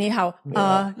 But anyhow,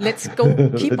 let's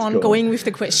keep on going with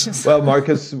the questions. Well,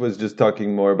 Marcus was just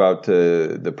talking more about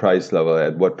the price level.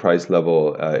 At what price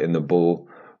level in the bull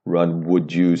run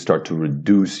would you start to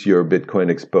reduce your Bitcoin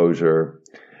exposure?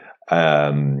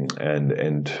 And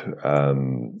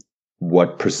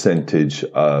what percentage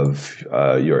of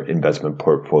your investment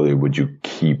portfolio would you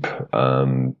keep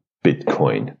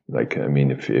Bitcoin? Like, I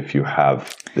mean, if you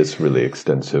have this really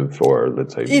extensive, or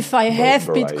let's say, if I have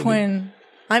variety. Bitcoin,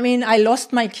 I mean, I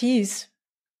lost my keys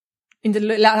in the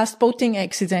last boating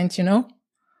accident, you know?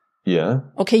 Yeah.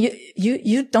 Okay,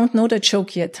 you don't know the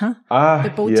joke yet, huh?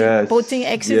 The boating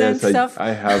accident stuff.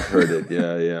 I have heard it.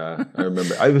 Yeah. I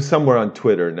remember. I was somewhere on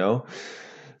Twitter, no?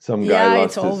 Some guy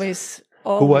lost always.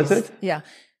 Who was it? Yeah.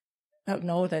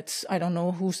 No, I don't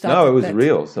know who started it. No, it was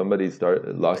real. Somebody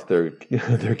lost their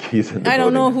keys in the I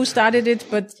don't know who started it,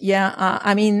 but yeah,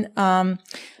 I mean,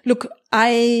 look,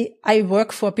 I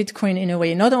work for Bitcoin in a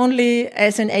way, not only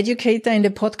as an educator and a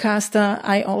podcaster,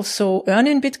 I also earn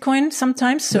in Bitcoin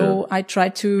sometimes. So I try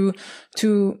to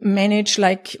manage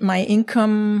like my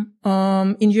income,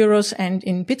 in euros and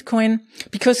in Bitcoin,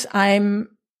 because I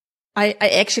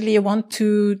actually want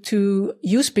to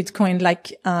use Bitcoin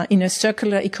like, in a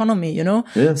circular economy, you know?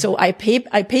 Yeah. So I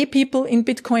pay people in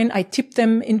Bitcoin. I tip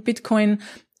them in Bitcoin.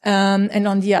 And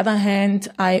on the other hand,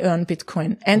 I earn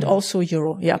Bitcoin and also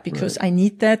euro. Yeah. Because I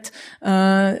need that,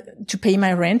 to pay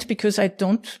my rent, because I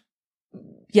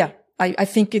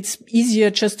think it's easier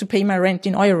just to pay my rent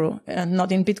in euro and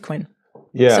not in Bitcoin.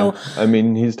 Yeah, so, I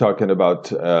mean, he's talking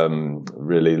about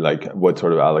really like what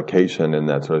sort of allocation and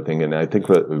that sort of thing, and I think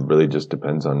it really just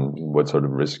depends on what sort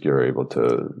of risk you're able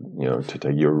to, to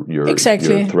take your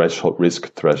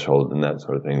risk threshold and that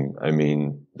sort of thing. I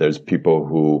mean, there's people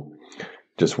who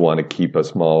just want to keep a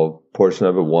small portion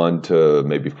of it, 1 to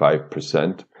maybe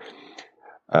 5%,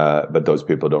 but those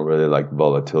people don't really like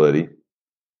volatility,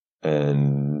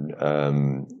 and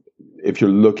if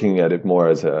you're looking at it more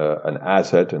as an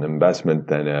asset, an investment,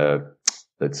 than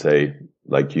let's say,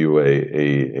 like you,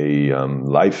 a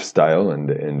lifestyle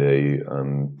and a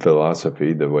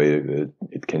philosophy, the way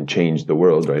it can change the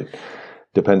world, right?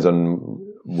 Depends on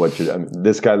what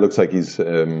this guy looks like he's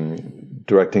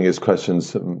directing his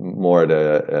questions more at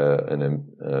an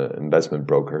investment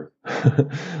broker,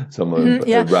 someone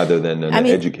rather than an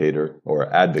educator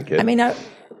or advocate. I mean,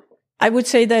 I would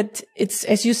say that it's,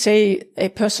 as you say, a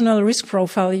personal risk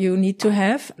profile you need to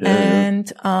have.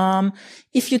 And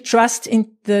if you trust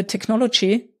in the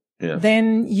technology,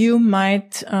 then you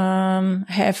might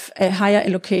have a higher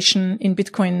allocation in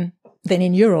Bitcoin than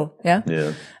in euro.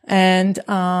 Yeah. And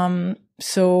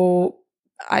so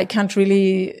I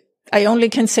only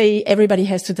can say everybody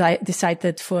has to decide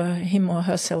that for him or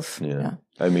herself. Yeah.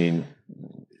 I mean,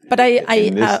 but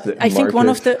I think one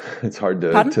of the, it's hard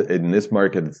to in this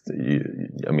market.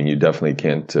 You definitely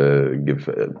can't give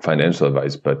financial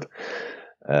advice, but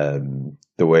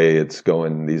the way it's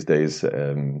going these days,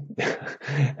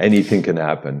 anything can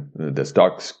happen. The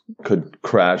stocks could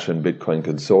crash and Bitcoin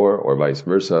could soar, or vice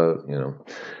versa.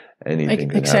 Anything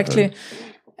can happen.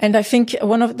 And I think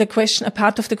a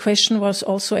part of the question was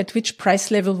also, at which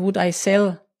price level would I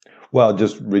sell? Well,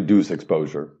 just reduce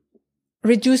exposure.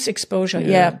 Reduce exposure,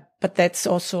 yeah. But that's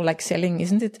also like selling,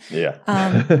 isn't it? Yeah.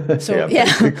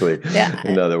 Basically.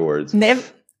 In other words,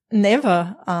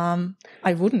 never.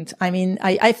 I wouldn't. I mean,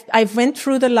 I went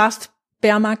through the last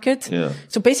bear market. Yeah.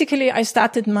 So basically, I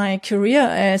started my career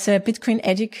as a Bitcoin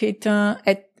educator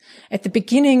at the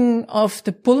beginning of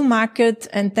the bull market,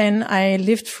 and then I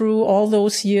lived through all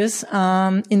those years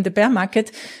in the bear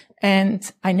market,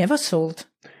 and I never sold.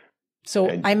 So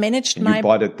I managed my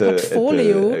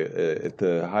portfolio at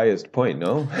the highest point.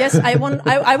 No. Yes, I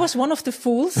was one of the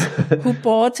fools who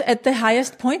bought at the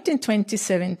highest point in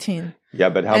 2017. Yeah,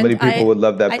 but how many people would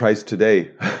love that price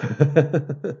today?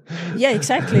 Yeah,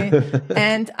 exactly.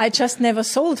 And I just never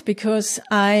sold because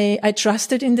I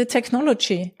trusted in the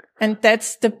technology. And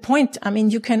that's the point. I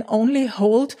mean, you can only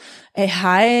hold a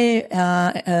high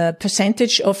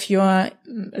percentage of your,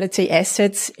 let's say,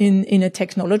 assets in a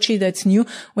technology that's new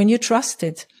when you trust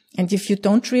it. And if you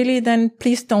don't really, then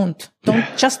please don't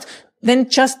just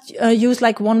use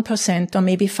like 1% or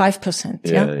maybe 5%.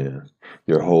 Yeah.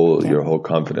 Your whole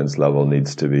confidence level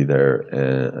needs to be there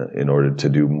in order to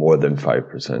do more than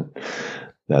 5%.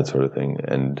 That sort of thing,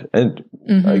 and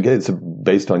I guess it's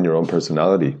based on your own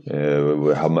personality,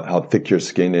 how thick your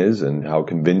skin is, and how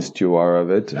convinced you are of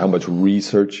it, how much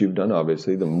research you've done.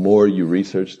 Obviously, the more you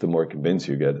research, the more convinced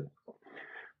you get.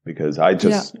 Because I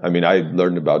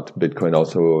learned about Bitcoin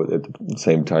also at the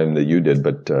same time that you did,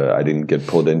 but I didn't get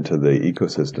pulled into the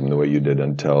ecosystem the way you did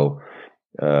until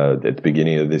at the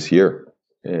beginning of this year.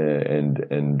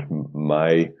 and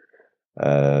my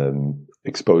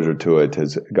exposure to it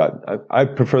has got. I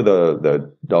prefer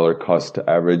the dollar cost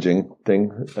averaging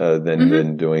thing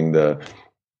than doing the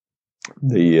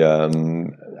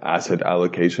asset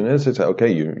allocation. It's just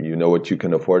okay. You know what you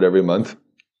can afford every month.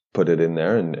 Put it in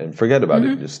there and forget about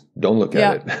it. Just don't look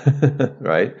at it.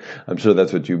 Right? I'm sure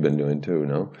that's what you've been doing too,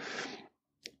 no?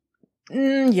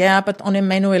 Yeah, but on a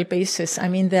manual basis. I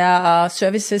mean, there are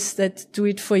services that do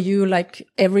it for you like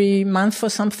every month or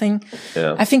something.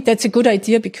 Yeah. I think that's a good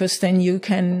idea because then you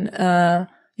can,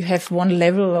 you have one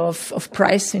level of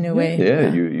price in a way.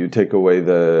 Yeah. You take away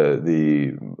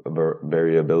the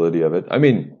variability of it. I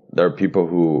mean, there are people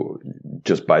who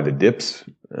just buy the dips.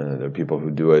 There are people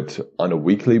who do it on a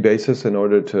weekly basis in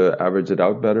order to average it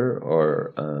out better,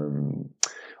 or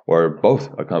both,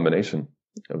 a combination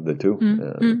of the two,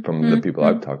 from the people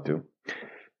I've talked to.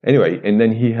 Anyway, and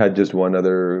then he had just one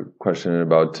other question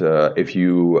about if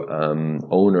you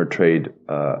own or trade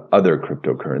other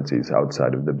cryptocurrencies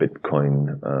outside of the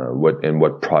Bitcoin.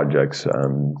 What projects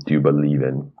do you believe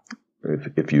in?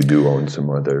 If you do own some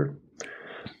other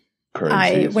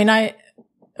currencies, when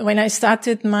I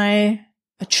started my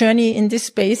journey in this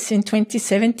space in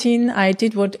 2017, I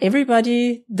did what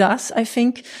everybody does. I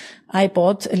think I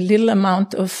bought a little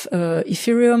amount of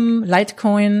Ethereum,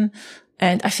 Litecoin,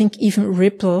 and I think even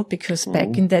Ripple, because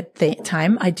back in that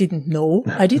time, I didn't know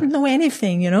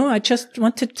anything, I just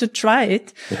wanted to try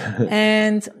it.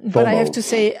 But I have to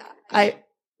say,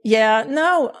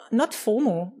 no, not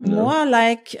FOMO, more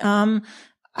like,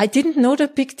 I didn't know the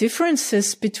big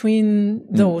differences between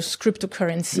those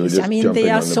cryptocurrencies. I mean, they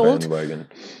are sold.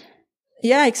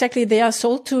 Yeah, exactly. They are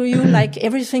sold to you like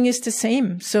everything is the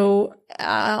same. So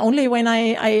only when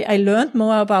I learned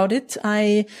more about it,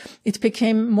 it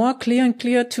became more clear and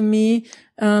clear to me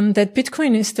that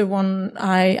Bitcoin is the one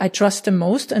I trust the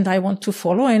most and I want to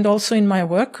follow. And also in my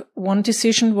work, one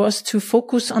decision was to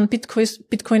focus on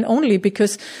Bitcoin only,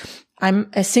 because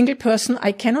I'm a single person.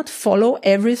 I cannot follow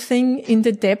everything in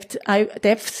the depth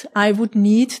I would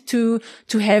need to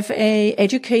have a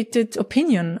educated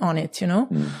opinion on it,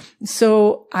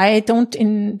 So I don't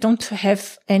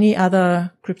have any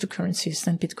other cryptocurrencies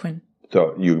than Bitcoin.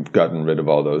 So you've gotten rid of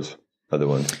all those other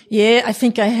ones? Yeah, I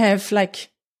think I have like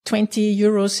 20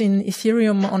 euros in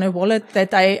Ethereum on a wallet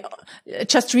that I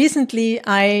just recently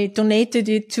I donated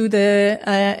it to the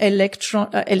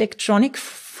electronic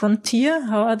Frontier,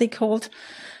 how are they called?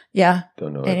 Yeah.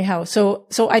 Don't know. Anyhow, so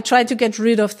I try to get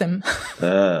rid of them.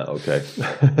 Okay.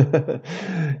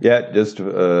 Yeah, just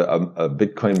a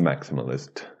Bitcoin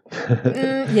maximalist.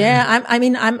 Yeah,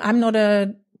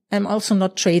 I'm also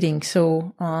not trading,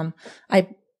 so I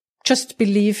just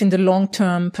believe in the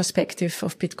long-term perspective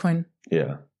of Bitcoin.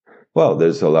 Yeah. Well,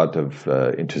 there's a lot of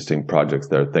interesting projects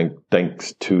there,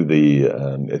 thanks to the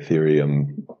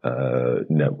Ethereum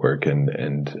network,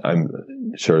 and I'm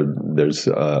sure there's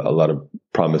a lot of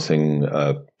promising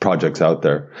projects out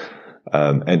there,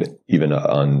 and even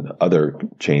on other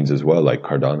chains as well, like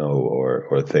Cardano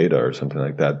or Theta or something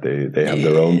like that. They have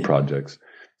their own projects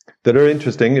that are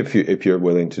interesting if you're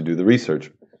willing to do the research.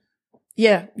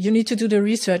 Yeah, you need to do the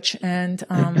research, and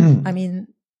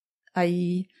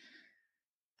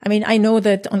I know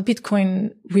that on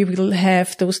Bitcoin, we will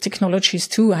have those technologies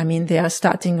too. I mean, they are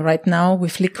starting right now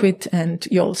with Liquid, and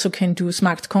you also can do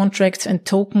smart contracts and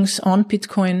tokens on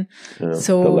Bitcoin. Yeah,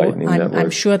 so I'm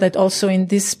sure that also in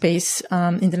this space,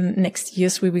 in the next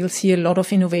years, we will see a lot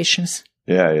of innovations.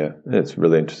 Yeah. It's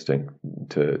really interesting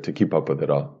to keep up with it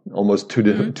all. Almost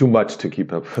too much to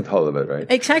keep up with all of it, right?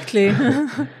 Exactly.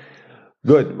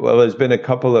 Good. Well, there's been a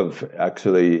couple of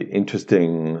actually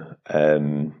interesting,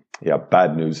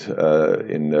 bad news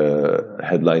in the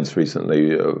headlines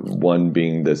recently. One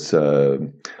being this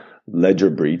ledger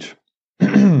breach.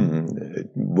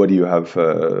 What do you have?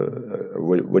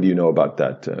 What do you know about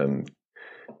that?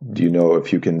 Do you know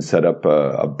if you can set up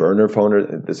a burner phone? Or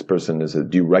this person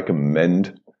do you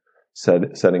recommend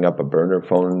setting up a burner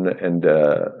phone and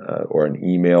or an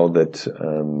email that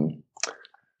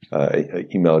an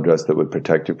email address that would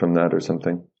protect you from that or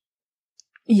something?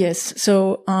 Yes.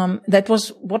 So,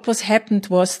 what happened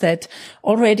was that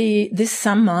already this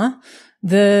summer,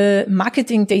 the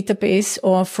marketing database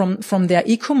or from their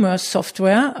e-commerce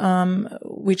software,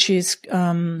 which is,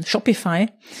 Shopify,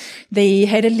 they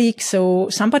had a leak. So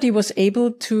somebody was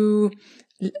able to,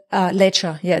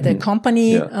 Ledger. Yeah. The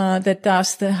company, that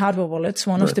does the hardware wallets,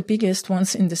 one of the biggest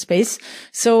ones in the space.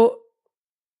 So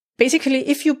basically,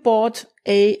 if you bought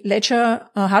a Ledger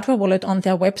hardware wallet on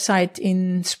their website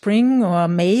in spring or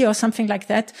May or something like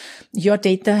that, your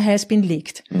data has been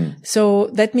leaked. So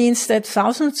that means that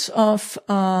thousands of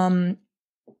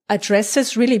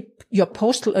addresses, really your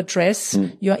postal address,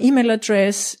 your email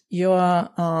address, your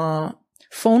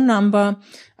phone number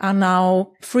are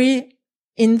now free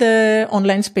in the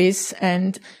online space.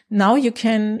 And now you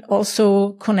can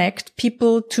also connect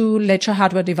people to Ledger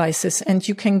hardware devices. And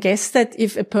you can guess that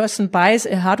if a person buys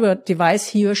a hardware device,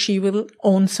 he or she will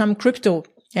own some crypto.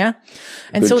 Yeah.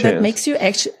 And Good so chance. that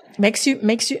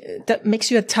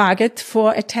makes you a target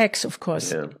for attacks, of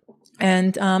course. Yeah.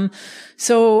 And,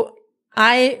 so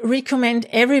I recommend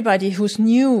everybody who's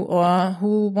new or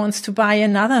who wants to buy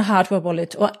another hardware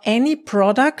wallet or any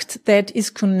product that is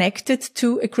connected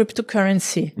to a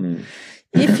cryptocurrency.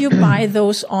 If you buy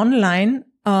those online,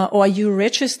 or you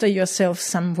register yourself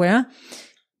somewhere,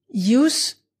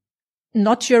 use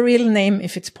not your real name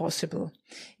if it's possible.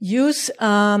 Use,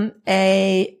 a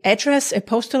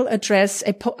postal address,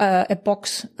 a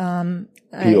box,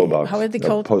 PO box. how are they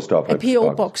called? Post office a PO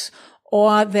box. box.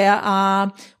 Or there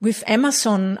are, with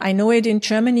Amazon, I know it in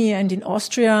Germany and in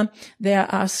Austria, there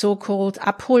are so-called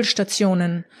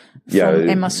Abholstationen from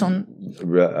Amazon.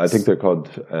 I think they're called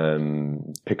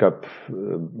pickup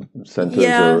centers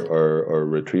or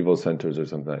retrieval centers or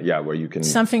something. Yeah, where you can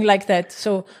something like that.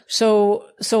 So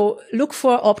look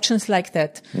for options like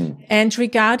that. And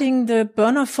regarding the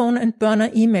burner phone and burner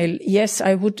email, yes,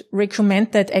 I would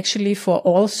recommend that actually for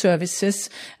all services.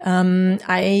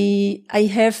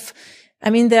 I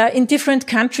mean, there are in different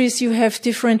countries, you have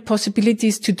different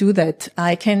possibilities to do that.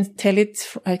 I can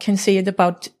say it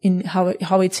about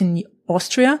how it's in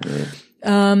Austria.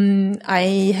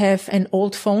 I have an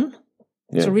old phone.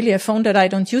 Yeah. So really a phone that I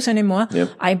don't use anymore. Yeah.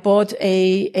 I bought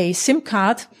a SIM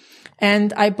card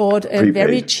and I bought a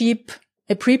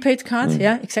prepaid card.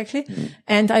 Yeah, exactly.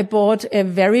 And I bought a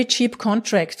very cheap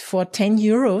contract for 10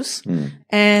 euros.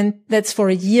 And that's for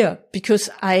a year because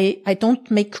I don't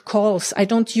make calls. I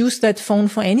don't use that phone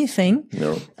for anything.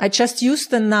 No. I just use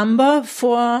the number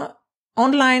for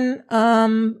online,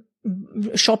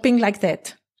 shopping like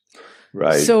that.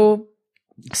 Right. So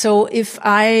if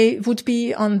I would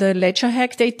be on the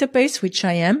LedgerHack database, which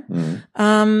I am,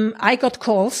 I got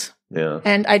calls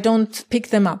and I don't pick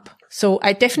them up. So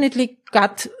I definitely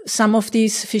got some of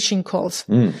these phishing calls.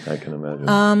 I can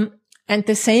imagine. And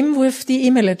the same with the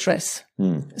email address.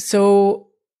 So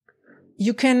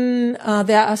you can,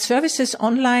 there are services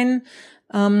online,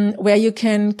 where you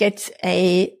can get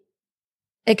a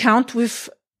account with,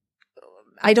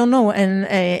 I don't know,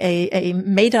 a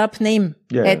made up name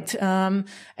at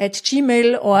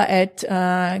Gmail or at,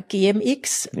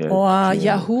 GMX or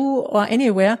Yahoo or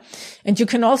anywhere. And you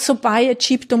can also buy a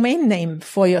cheap domain name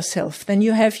for yourself. Then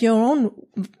you have your own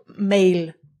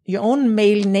mail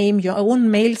name, your own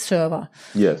mail server.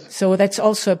 Yes. So that's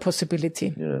also a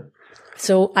possibility. Yeah.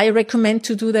 So I recommend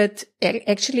to do that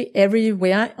actually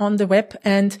everywhere on the web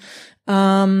and,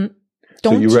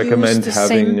 so you recommend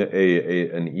having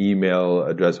an email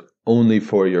address only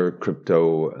for your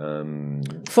crypto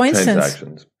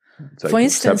transactions? For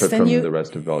instance, separate from the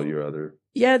rest of all your other.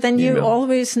 Yeah, then email. You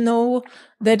always know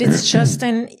that it's just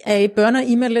a burner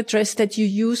email address that you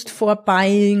used for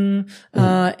buying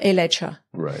a ledger.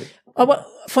 Right. Or,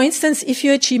 for instance, if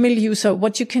you're a Gmail user,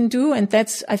 what you can do, and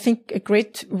that's I think a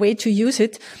great way to use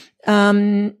it,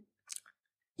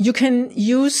 you can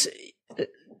use.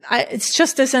 It's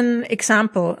just as an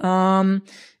example,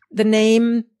 the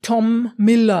name Tom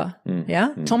Miller,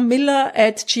 Tom Miller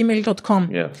at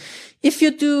gmail.com. Yeah. If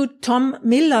you do Tom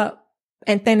Miller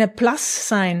and then a plus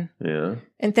sign,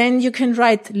 and then you can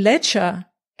write ledger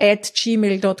at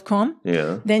gmail.com,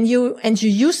 then you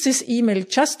use this email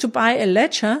just to buy a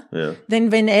ledger,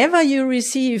 then whenever you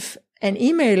receive an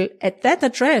email at that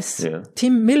address,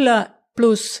 Tim Miller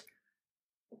plus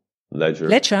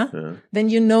ledger, then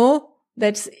you know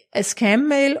that's a scam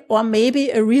mail or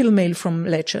maybe a real mail from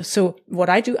Ledger. So what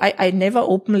I do, I never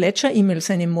open Ledger emails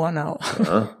anymore now.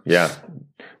 Yeah.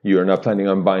 You are not planning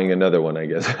on buying another one, I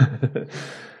guess.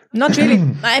 Not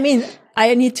really. I mean,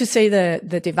 I need to say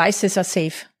the devices are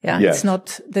safe. Yeah. Yes. It's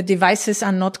not, the devices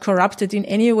are not corrupted in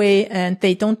any way and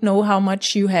they don't know how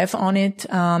much you have on it.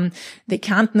 They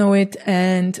can't know it.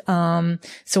 And,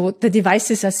 so the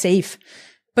devices are safe.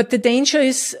 But the danger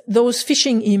is those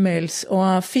phishing emails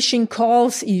or phishing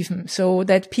calls even, so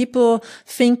that people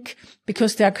think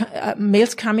because there are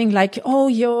mails coming like,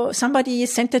 oh, somebody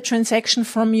sent a transaction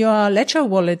from your Ledger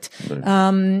wallet.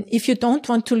 Right. If you don't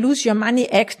want to lose your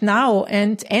money, act now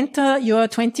and enter your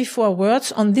 24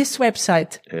 words on this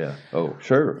website. Yeah. Oh,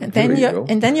 sure. And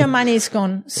then your money is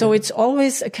gone. So it's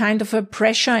always a kind of a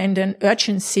pressure and an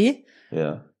urgency.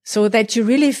 Yeah. So that you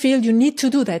really feel you need to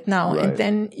do that now. Right. And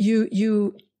then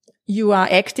you are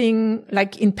acting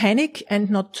like in panic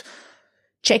and not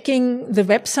checking the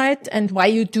website and why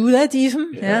you do that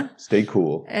even. Yeah. Stay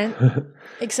cool. And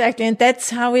exactly. And that's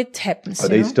how it happens. Are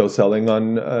they still selling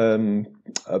on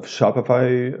a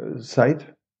Shopify site?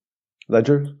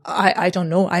 Ledger? I don't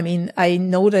know. I mean, I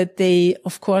know that they,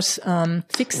 of course,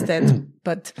 fixed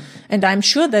that, and I'm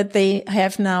sure that they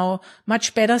have now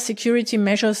much better security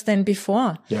measures than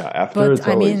before. Yeah, after it's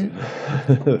always.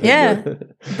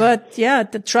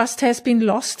 The trust has been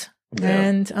lost. Yeah.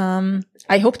 And,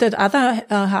 I hope that other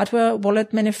hardware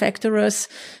wallet manufacturers,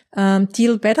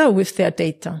 deal better with their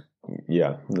data.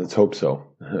 Yeah, let's hope so.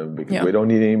 Because we don't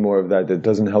need any more of that. It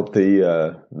doesn't help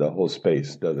the whole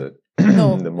space, does it?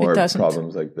 No, the more it doesn't.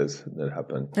 problems like this that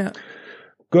happen. Yeah.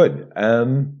 Good.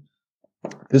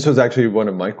 This was actually one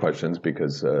of my questions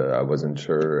because I wasn't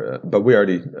sure, but we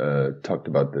already talked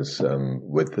about this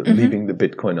with leaving the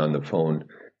Bitcoin on the phone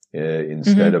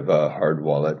instead of a hard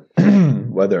wallet,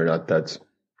 whether or not that's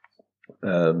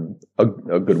a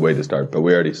good way to start. But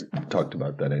we already talked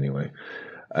about that anyway.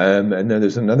 And then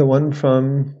there's another one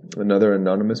from another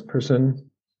anonymous person.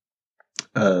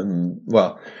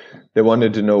 They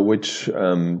wanted to know which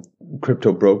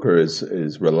crypto broker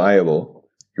is reliable.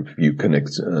 If you can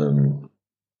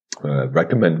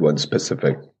recommend one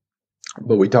specific.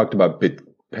 But we talked about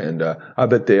Bitpanda. I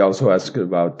bet they also asked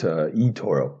about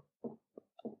eToro.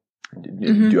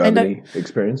 Do you have any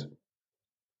experience?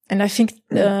 And I think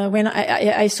when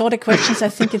I saw the questions, I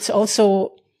think they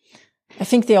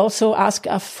also ask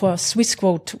for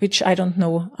Swissquote, which I don't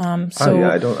know. I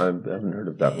haven't heard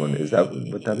of that one. Is that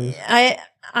what that is?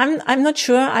 I'm not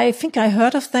sure. I think I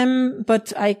heard of them,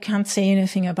 but I can't say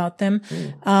anything about them.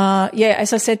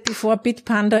 As I said before,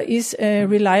 Bitpanda is a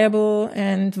reliable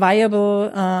and viable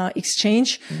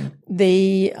exchange.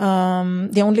 The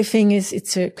only thing is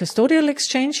it's a custodial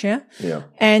exchange, yeah.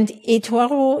 And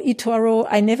eToro,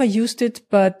 I never used it,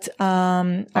 but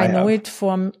I know it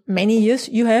for many years.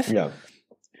 You have? Yeah.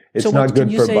 It's not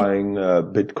good for buying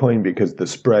Bitcoin because the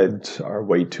spreads are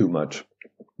way too much.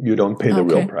 You don't pay the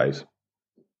real price.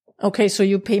 Okay, so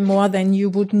you pay more than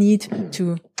you would need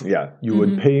to. Yeah, you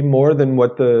would pay more than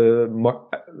what the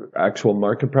actual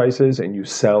market price is, and you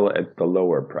sell at the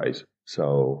lower price.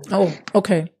 So. Oh,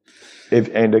 okay.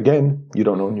 And again, you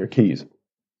don't own your keys.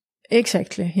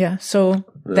 Exactly. Yeah. So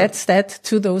that's that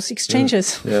to those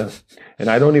exchanges. Yeah. And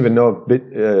I don't even know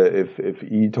if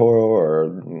eToro or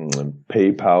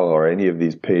PayPal or any of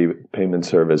these payment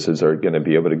services are going to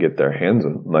be able to get their hands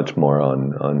much more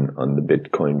on the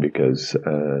Bitcoin because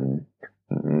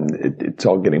it's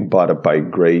all getting bought up by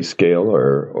Grayscale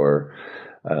or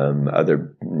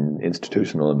other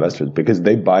institutional investors because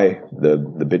they buy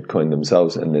the Bitcoin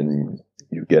themselves and then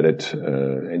you get it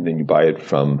and then you buy it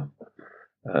from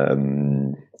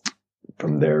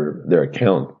their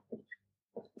account.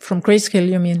 From Grayscale,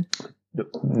 you mean?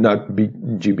 Not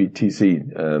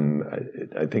GBTC.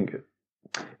 I think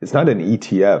it's not an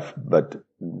ETF, but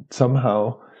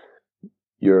somehow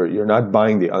you're not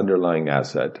buying the underlying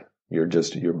asset. You're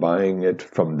buying it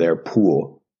from their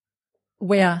pool.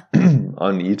 Where?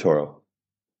 On eToro.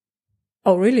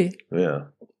 Oh, really? Yeah.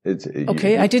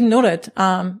 Okay, I didn't know that.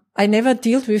 I never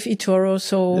dealt with eToro,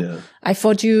 so I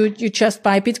thought you just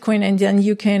buy Bitcoin and then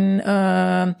you can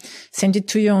send it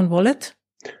to your own wallet.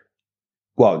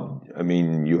 Well, I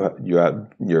mean, you have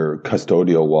your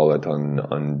custodial wallet on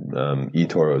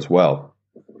eToro as well,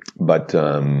 but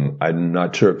I'm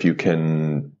not sure if you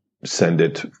can send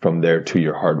it from there to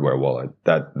your hardware wallet.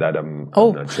 That I'm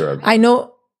not sure of. I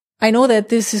know that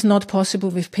this is not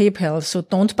possible with PayPal, so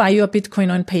don't buy your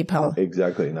Bitcoin on PayPal.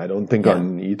 Exactly, and I don't think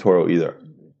on eToro either.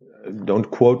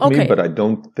 Don't quote me, but I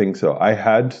don't think so. I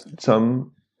had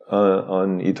some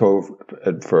on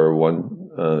eToro for one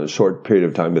short period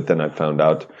of time, but then I found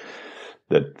out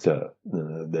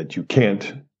that you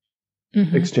can't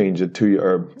exchange it to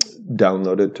or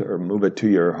download it or move it to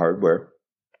your hardware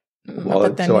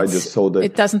wallet. So I just sold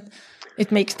it.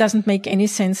 It doesn't make any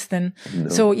sense then.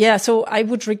 No. So I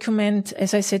would recommend,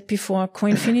 as I said before,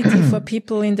 Coinfinity for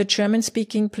people in the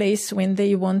German-speaking place when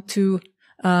they want to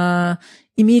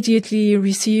immediately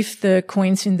receive the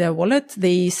coins in their wallet.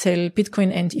 They sell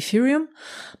Bitcoin and Ethereum.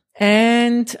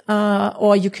 And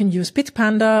or you can use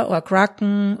Bitpanda or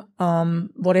Kraken.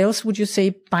 What else would you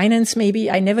say? Binance maybe?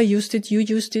 I never used it. You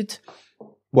used it.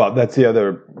 Well, that's the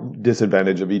other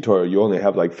disadvantage of eToro. You only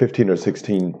have like 15 or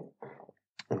 16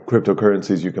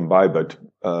 cryptocurrencies you can buy, but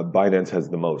Binance has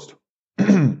the most.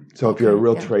 So if you're a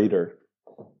real trader,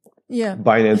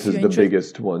 Binance is the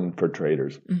biggest one for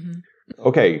traders.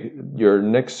 Okay, your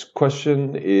next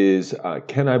question is,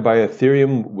 can I buy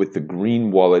Ethereum with the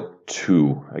Green Wallet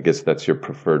too? I guess that's your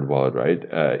preferred wallet, right?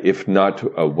 If not,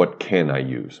 what can I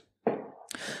use?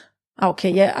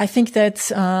 Okay. Yeah. I think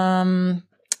that's,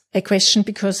 a question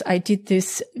because I did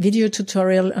this video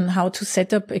tutorial on how to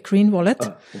set up a green wallet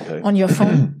on your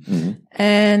phone.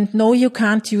 And no, you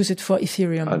can't use it for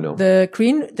Ethereum. No. The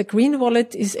green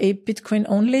wallet is a Bitcoin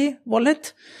only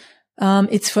wallet.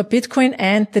 It's for Bitcoin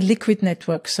and the Liquid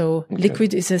network. So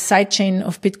Liquid is a sidechain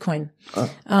of Bitcoin.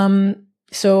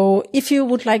 So if you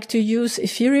would like to use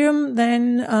Ethereum,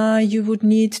 then, you would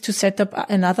need to set up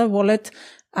another wallet.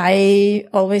 I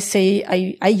always say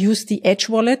I use the Edge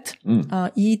wallet,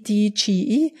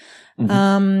 EDGE.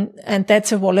 And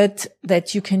that's a wallet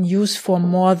that you can use for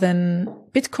more than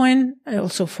Bitcoin,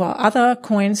 also for other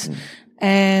coins.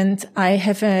 And I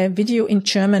have a video in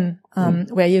German,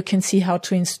 where you can see how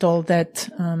to install that,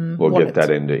 We'll wallet. get that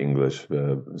into English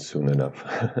soon enough.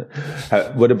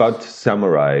 What about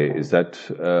Samurai? Is that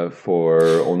for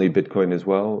only Bitcoin as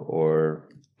well, or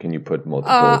can you put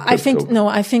multiple? I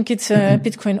think it's a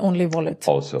Bitcoin only wallet.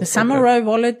 Also, the Samurai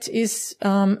wallet is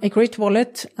a great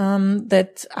wallet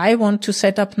that I want to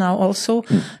set up now also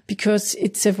because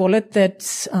it's a wallet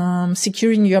that's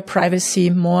securing your privacy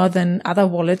more than other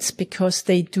wallets because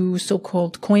they do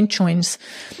so-called coin joins.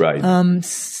 Right.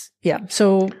 Yeah.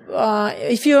 So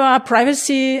if you are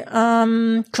privacy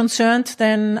concerned,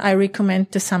 then I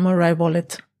recommend the Samurai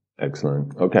wallet.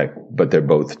 Excellent. Okay. But they're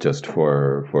both just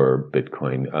for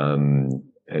Bitcoin.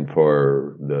 And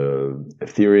for the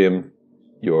Ethereum,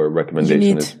 your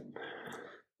recommendation is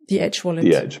the Edge wallet.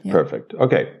 The Edge. Yeah. Perfect.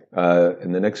 Okay.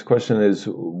 And the next question is,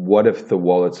 what if the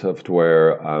wallet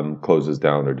software closes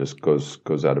down or just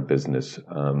goes out of business?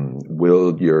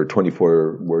 Will your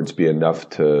 24 words be enough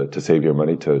to save your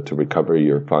money, to recover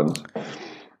your funds?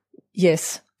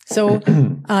 Yes. So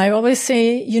I always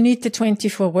say you need the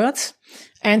 24 words.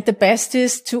 And the best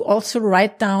is to also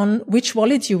write down which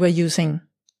wallet you were using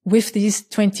with these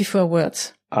 24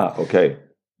 words. Okay.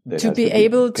 To be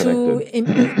able to,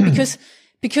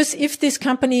 because if this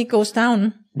company goes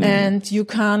down and you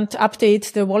can't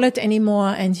update the wallet anymore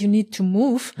and you need to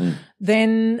move,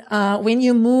 then, when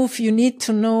you move, you need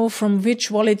to know from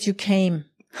which wallet you came.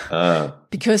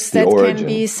 Because that can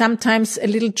be sometimes a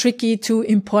little tricky to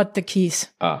import the keys.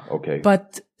 Okay.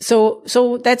 But so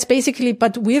that's basically,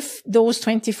 but with those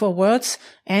 24 words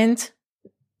and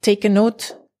take a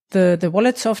note, the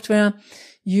wallet software,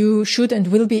 you should and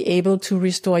will be able to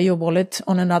restore your wallet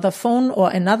on another phone or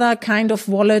another kind of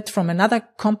wallet from another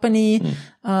company,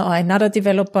 or another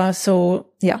developer.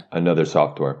 So yeah. Another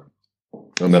software,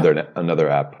 another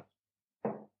app.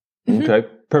 Okay.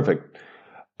 Perfect.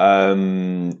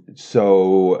 Well,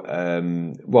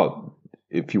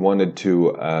 if you wanted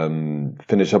to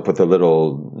finish up with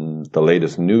the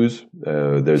latest news,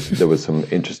 there was some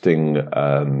interesting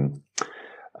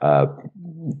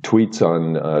tweets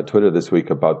on Twitter this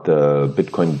week about the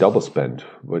Bitcoin double spend.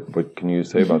 What can you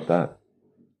say about that?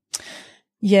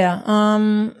 Yeah,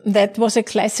 that was a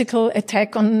classical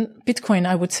attack on Bitcoin,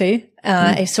 I would say,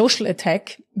 a social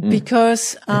attack,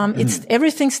 because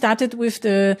everything started with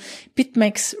the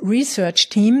BitMEX research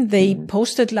team. They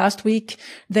posted last week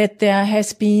that there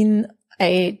has been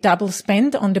a double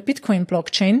spend on the Bitcoin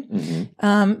blockchain.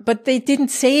 But they didn't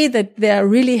say that there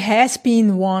really has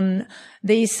been one.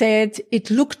 They said it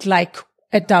looked like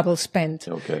a double spend.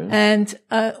 Okay. And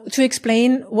to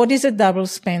explain what is a double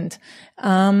spend,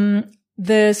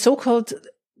 the so-called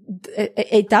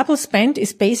a double spend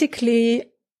is basically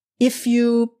if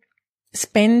you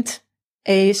spend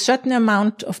a certain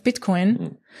amount of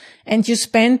Bitcoin and you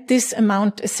spend this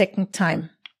amount a second time.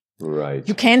 Right.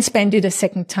 You can spend it a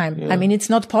second time. Yeah. I mean, it's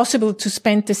not possible to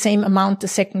spend the same amount a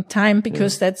second time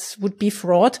because that would be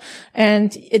fraud,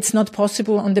 and it's not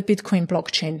possible on the Bitcoin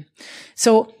blockchain.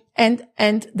 So, and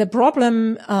the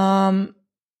problem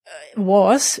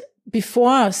was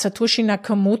before Satoshi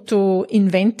Nakamoto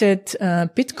invented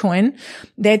Bitcoin,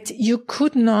 that you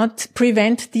could not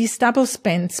prevent these double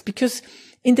spends, because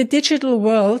in the digital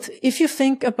world, if you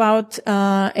think about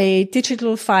a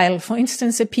digital file, for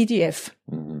instance, a PDF.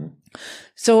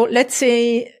 So let's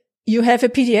say you have a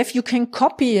PDF, you can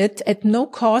copy it at no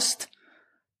cost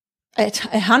at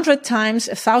 100 times,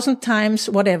 1,000 times,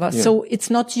 whatever. Yeah. So it's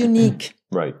not unique.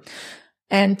 Right.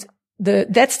 And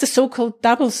that's the so-called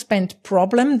double spend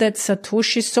problem that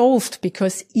Satoshi solved,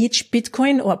 because each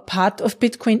Bitcoin or part of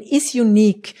Bitcoin is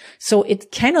unique. So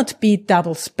it cannot be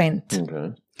double spent.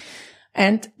 Okay.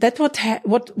 And that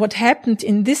what happened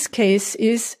in this case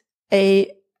is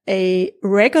a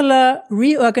regular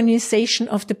reorganization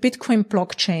of the Bitcoin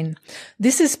blockchain.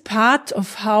 This is part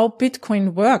of how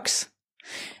Bitcoin works.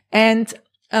 And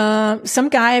some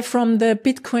guy from the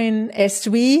Bitcoin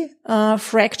SV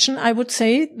fraction, I would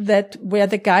say, that were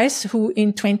the guys who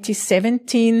in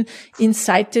 2017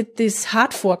 incited this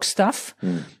hard fork stuff.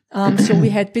 So we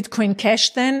had Bitcoin Cash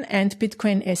then and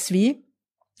Bitcoin SV.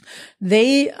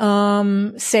 They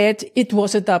said it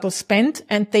was a double spend,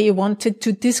 and they wanted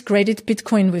to discredit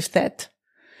Bitcoin with that.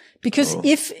 Because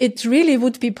if it really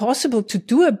would be possible to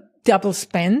do a double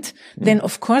spend, then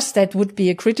of course that would be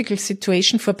a critical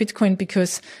situation for Bitcoin,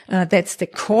 because that's the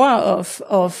core of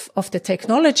the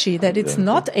technology, that it's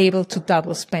not able to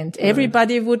double spend.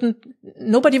 Nobody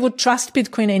would trust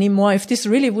Bitcoin anymore if this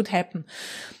really would happen.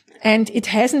 And it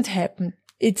hasn't happened.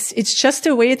 It's just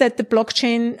a way that the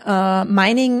blockchain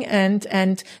mining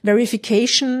and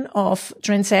verification of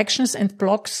transactions and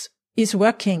blocks is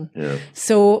working. Yeah.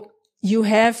 So you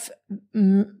have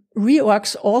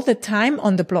reorgs all the time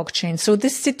on the blockchain. So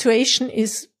this situation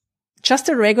is just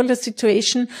a regular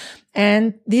situation,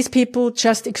 and these people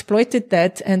just exploited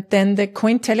that. And then the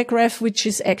Cointelegraph, which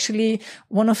is actually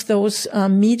one of those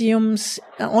mediums,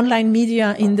 online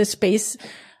media in the space,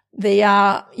 they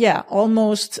are,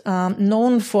 almost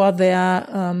known for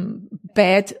their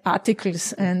bad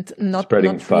articles and not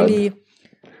really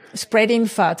spreading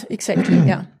FUD. Exactly.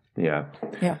 Yeah.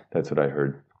 That's what I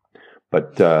heard.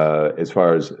 But as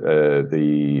far as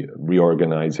the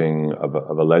reorganizing of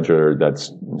a ledger,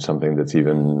 that's something that's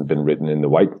even been written in the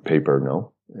white paper.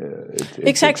 No,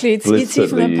 exactly. It's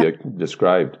even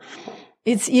described.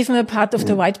 It's even a part of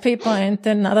the white paper. And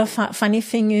another funny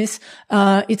thing is,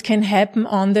 it can happen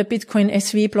on the Bitcoin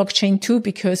SV blockchain too,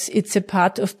 because it's a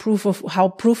part of how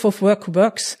proof of work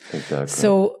works. Exactly.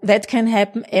 So that can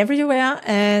happen everywhere.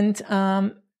 And,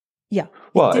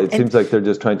 Well, it seems like they're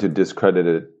just trying to discredit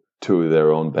it to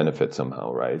their own benefit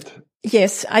somehow, right?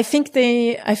 Yes, I think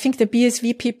the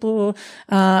BSV people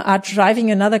are driving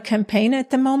another campaign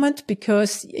at the moment,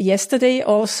 because yesterday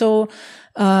also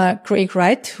Craig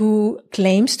Wright, who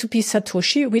claims to be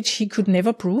Satoshi, which he could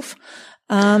never prove.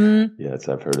 Yes,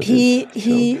 I've heard of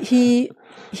it.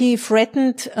 He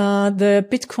threatened the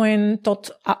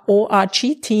Bitcoin.org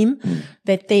team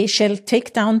that they shall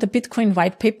take down the Bitcoin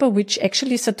white paper, which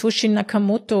actually Satoshi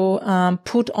Nakamoto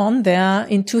put on there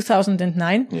in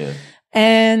 2009. Yeah.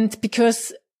 And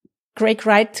because Craig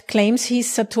Wright claims he's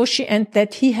Satoshi and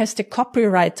that he has the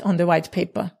copyright on the white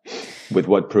paper. With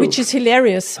what proof? Which is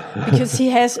hilarious, because he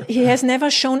has never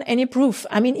shown any proof.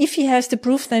 I mean, if he has the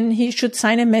proof, then he should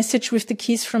sign a message with the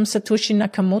keys from Satoshi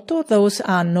Nakamoto. Those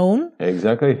are known.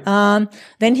 Exactly.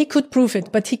 Then he could prove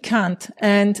it, but he can't.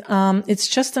 And it's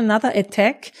just another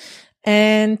attack.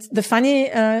 And the funny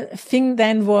thing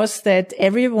then was that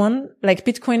everyone, like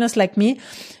Bitcoiners like me,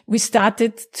 we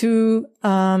started to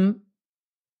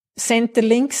send the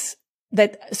links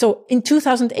so in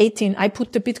 2018, I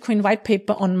put the Bitcoin white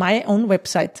paper on my own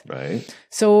website. Right.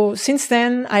 So since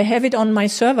then, I have it on my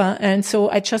server. And so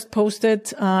I just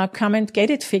posted, come and get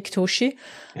it, fake Toshi,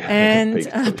 and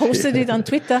posted it on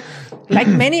Twitter, like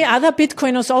many other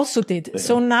Bitcoiners also did. Yeah.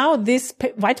 So now this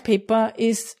white paper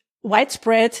is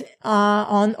widespread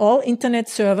on all internet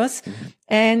servers. Mm-hmm.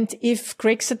 And if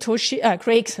Craig not Satoshi,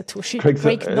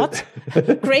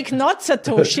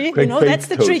 that's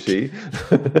the trick.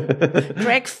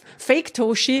 Craig fake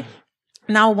Toshi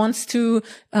now wants to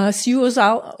sue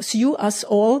us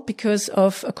all because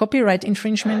of a copyright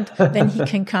infringement, then he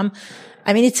can come.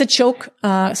 I mean, it's a joke.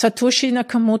 Satoshi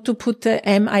Nakamoto put the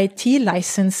MIT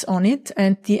license on it,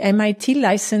 and the MIT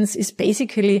license is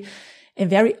basically a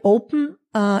very open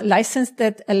license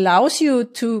that allows you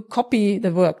to copy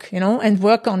the work, and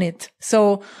work on it.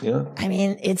 So, I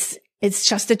mean, it's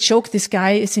just a joke. This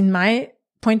guy is, in my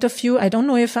point of view, I don't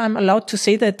know if I'm allowed to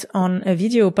say that on a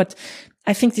video, but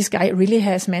I think this guy really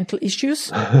has mental issues.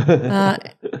 And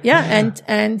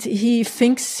he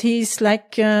thinks he's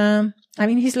like,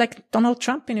 he's like Donald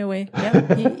Trump in a way.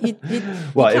 Yeah. He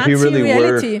if he really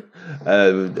were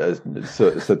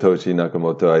Satoshi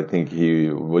Nakamoto, I think he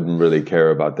wouldn't really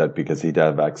care about that, because he'd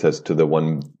have access to the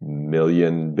 1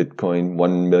 million Bitcoin,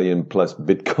 1 million plus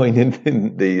Bitcoin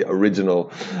in the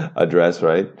original address,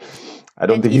 right? I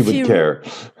don't think he would care.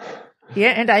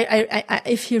 Yeah, and I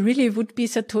if he really would be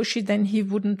Satoshi, then he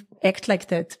wouldn't act like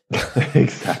that.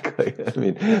 Exactly. I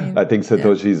mean, I think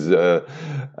Satoshi's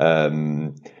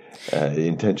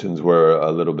intentions were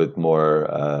a little bit more,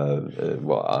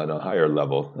 on a higher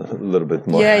level, a little bit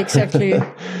more. Yeah, exactly.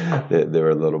 they were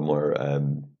a little more,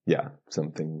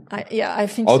 something. I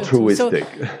think altruistic.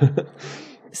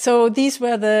 So So these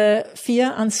were the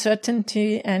fear,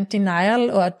 uncertainty, and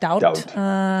denial or doubt,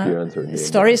 Fear, uncertainty,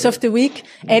 stories of the week,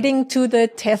 adding to the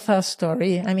Tether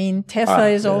story. I mean, Tether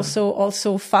is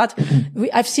also FUD.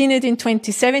 I've seen it in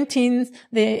 2017.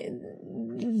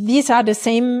 These are the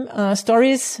same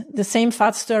stories, the same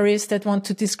FUD stories that want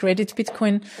to discredit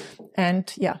Bitcoin.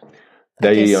 And yeah.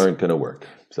 They aren't going to work.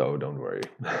 So don't worry.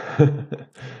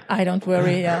 I don't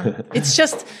worry. Yeah. It's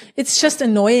just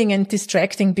annoying and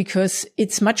distracting because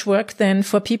it's much work then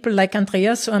for people like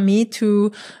Andreas or me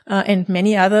to, and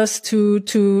many others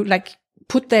to like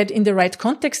put that in the right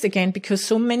context again, because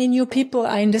so many new people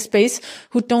are in the space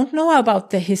who don't know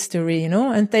about the history,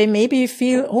 and they maybe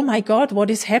feel, oh my God, what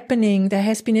is happening? There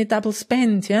has been a double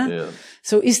spend. Yeah.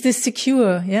 So is this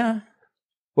secure? Yeah.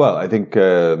 Well, I think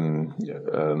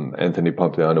Anthony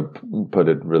Pompliano put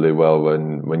it really well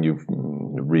when you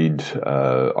read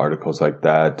articles like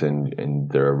that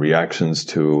and there are reactions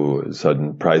to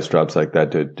sudden price drops like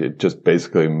that. It just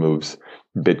basically moves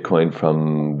Bitcoin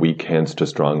from weak hands to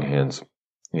strong hands.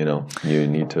 You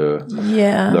need to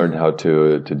learn how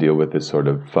to deal with this sort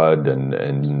of FUD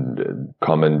and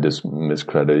common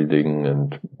miscrediting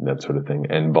and that sort of thing,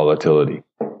 and volatility.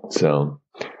 So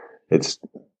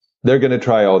they're going to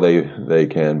try all they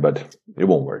can, but it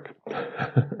won't work.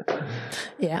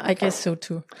 Yeah, I guess so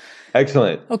too.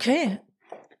 Excellent. Okay.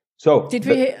 So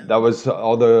that was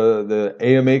all the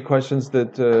AMA questions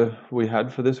that we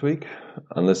had for this week.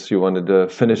 Unless you wanted to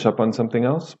finish up on something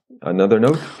else, another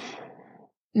note.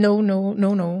 No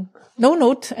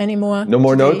note anymore. No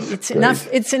more today. notes. It's enough.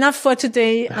 It's enough for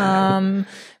today.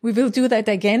 We will do that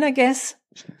again, I guess.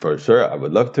 For sure, I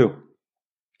would love to.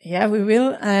 Yeah, we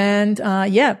will. And,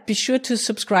 be sure to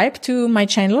subscribe to my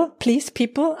channel, please,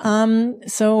 people,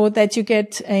 so that you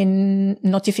get a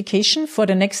notification for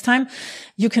the next time.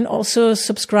 You can also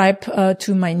subscribe,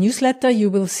 to my newsletter. You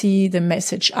will see the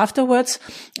message afterwards.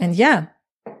 And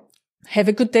have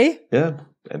a good day. Yeah.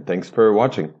 And thanks for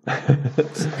watching.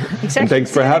 Exactly. And thanks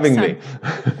for having me.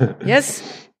 Yes.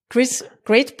 Chris,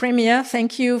 great premiere.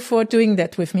 Thank you for doing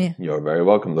that with me. You're very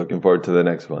welcome. Looking forward to the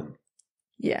next one.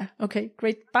 Yeah. Okay.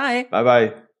 Great. Bye.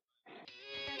 Bye-bye.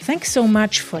 Thanks so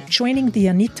much for joining the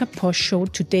Anita Posch Show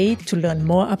today to learn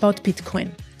more about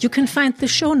Bitcoin. You can find the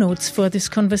show notes for this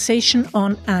conversation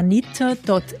on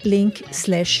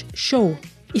anita.link/show.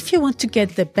 If you want to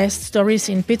get the best stories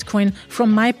in Bitcoin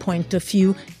from my point of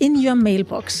view in your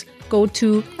mailbox, go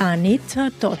to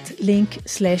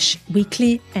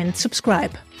anita.link/weekly and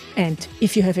subscribe. And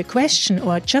if you have a question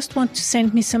or just want to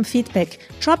send me some feedback,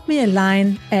 drop me a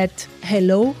line at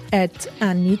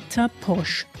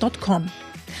hello@anitaposch.com.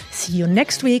 See you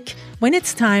next week when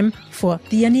it's time for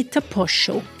the Anita Posch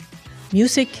Show.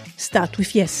 Music, start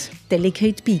with yes,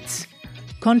 delicate beats.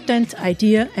 Content,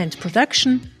 idea and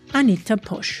production, Anita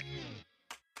Posch.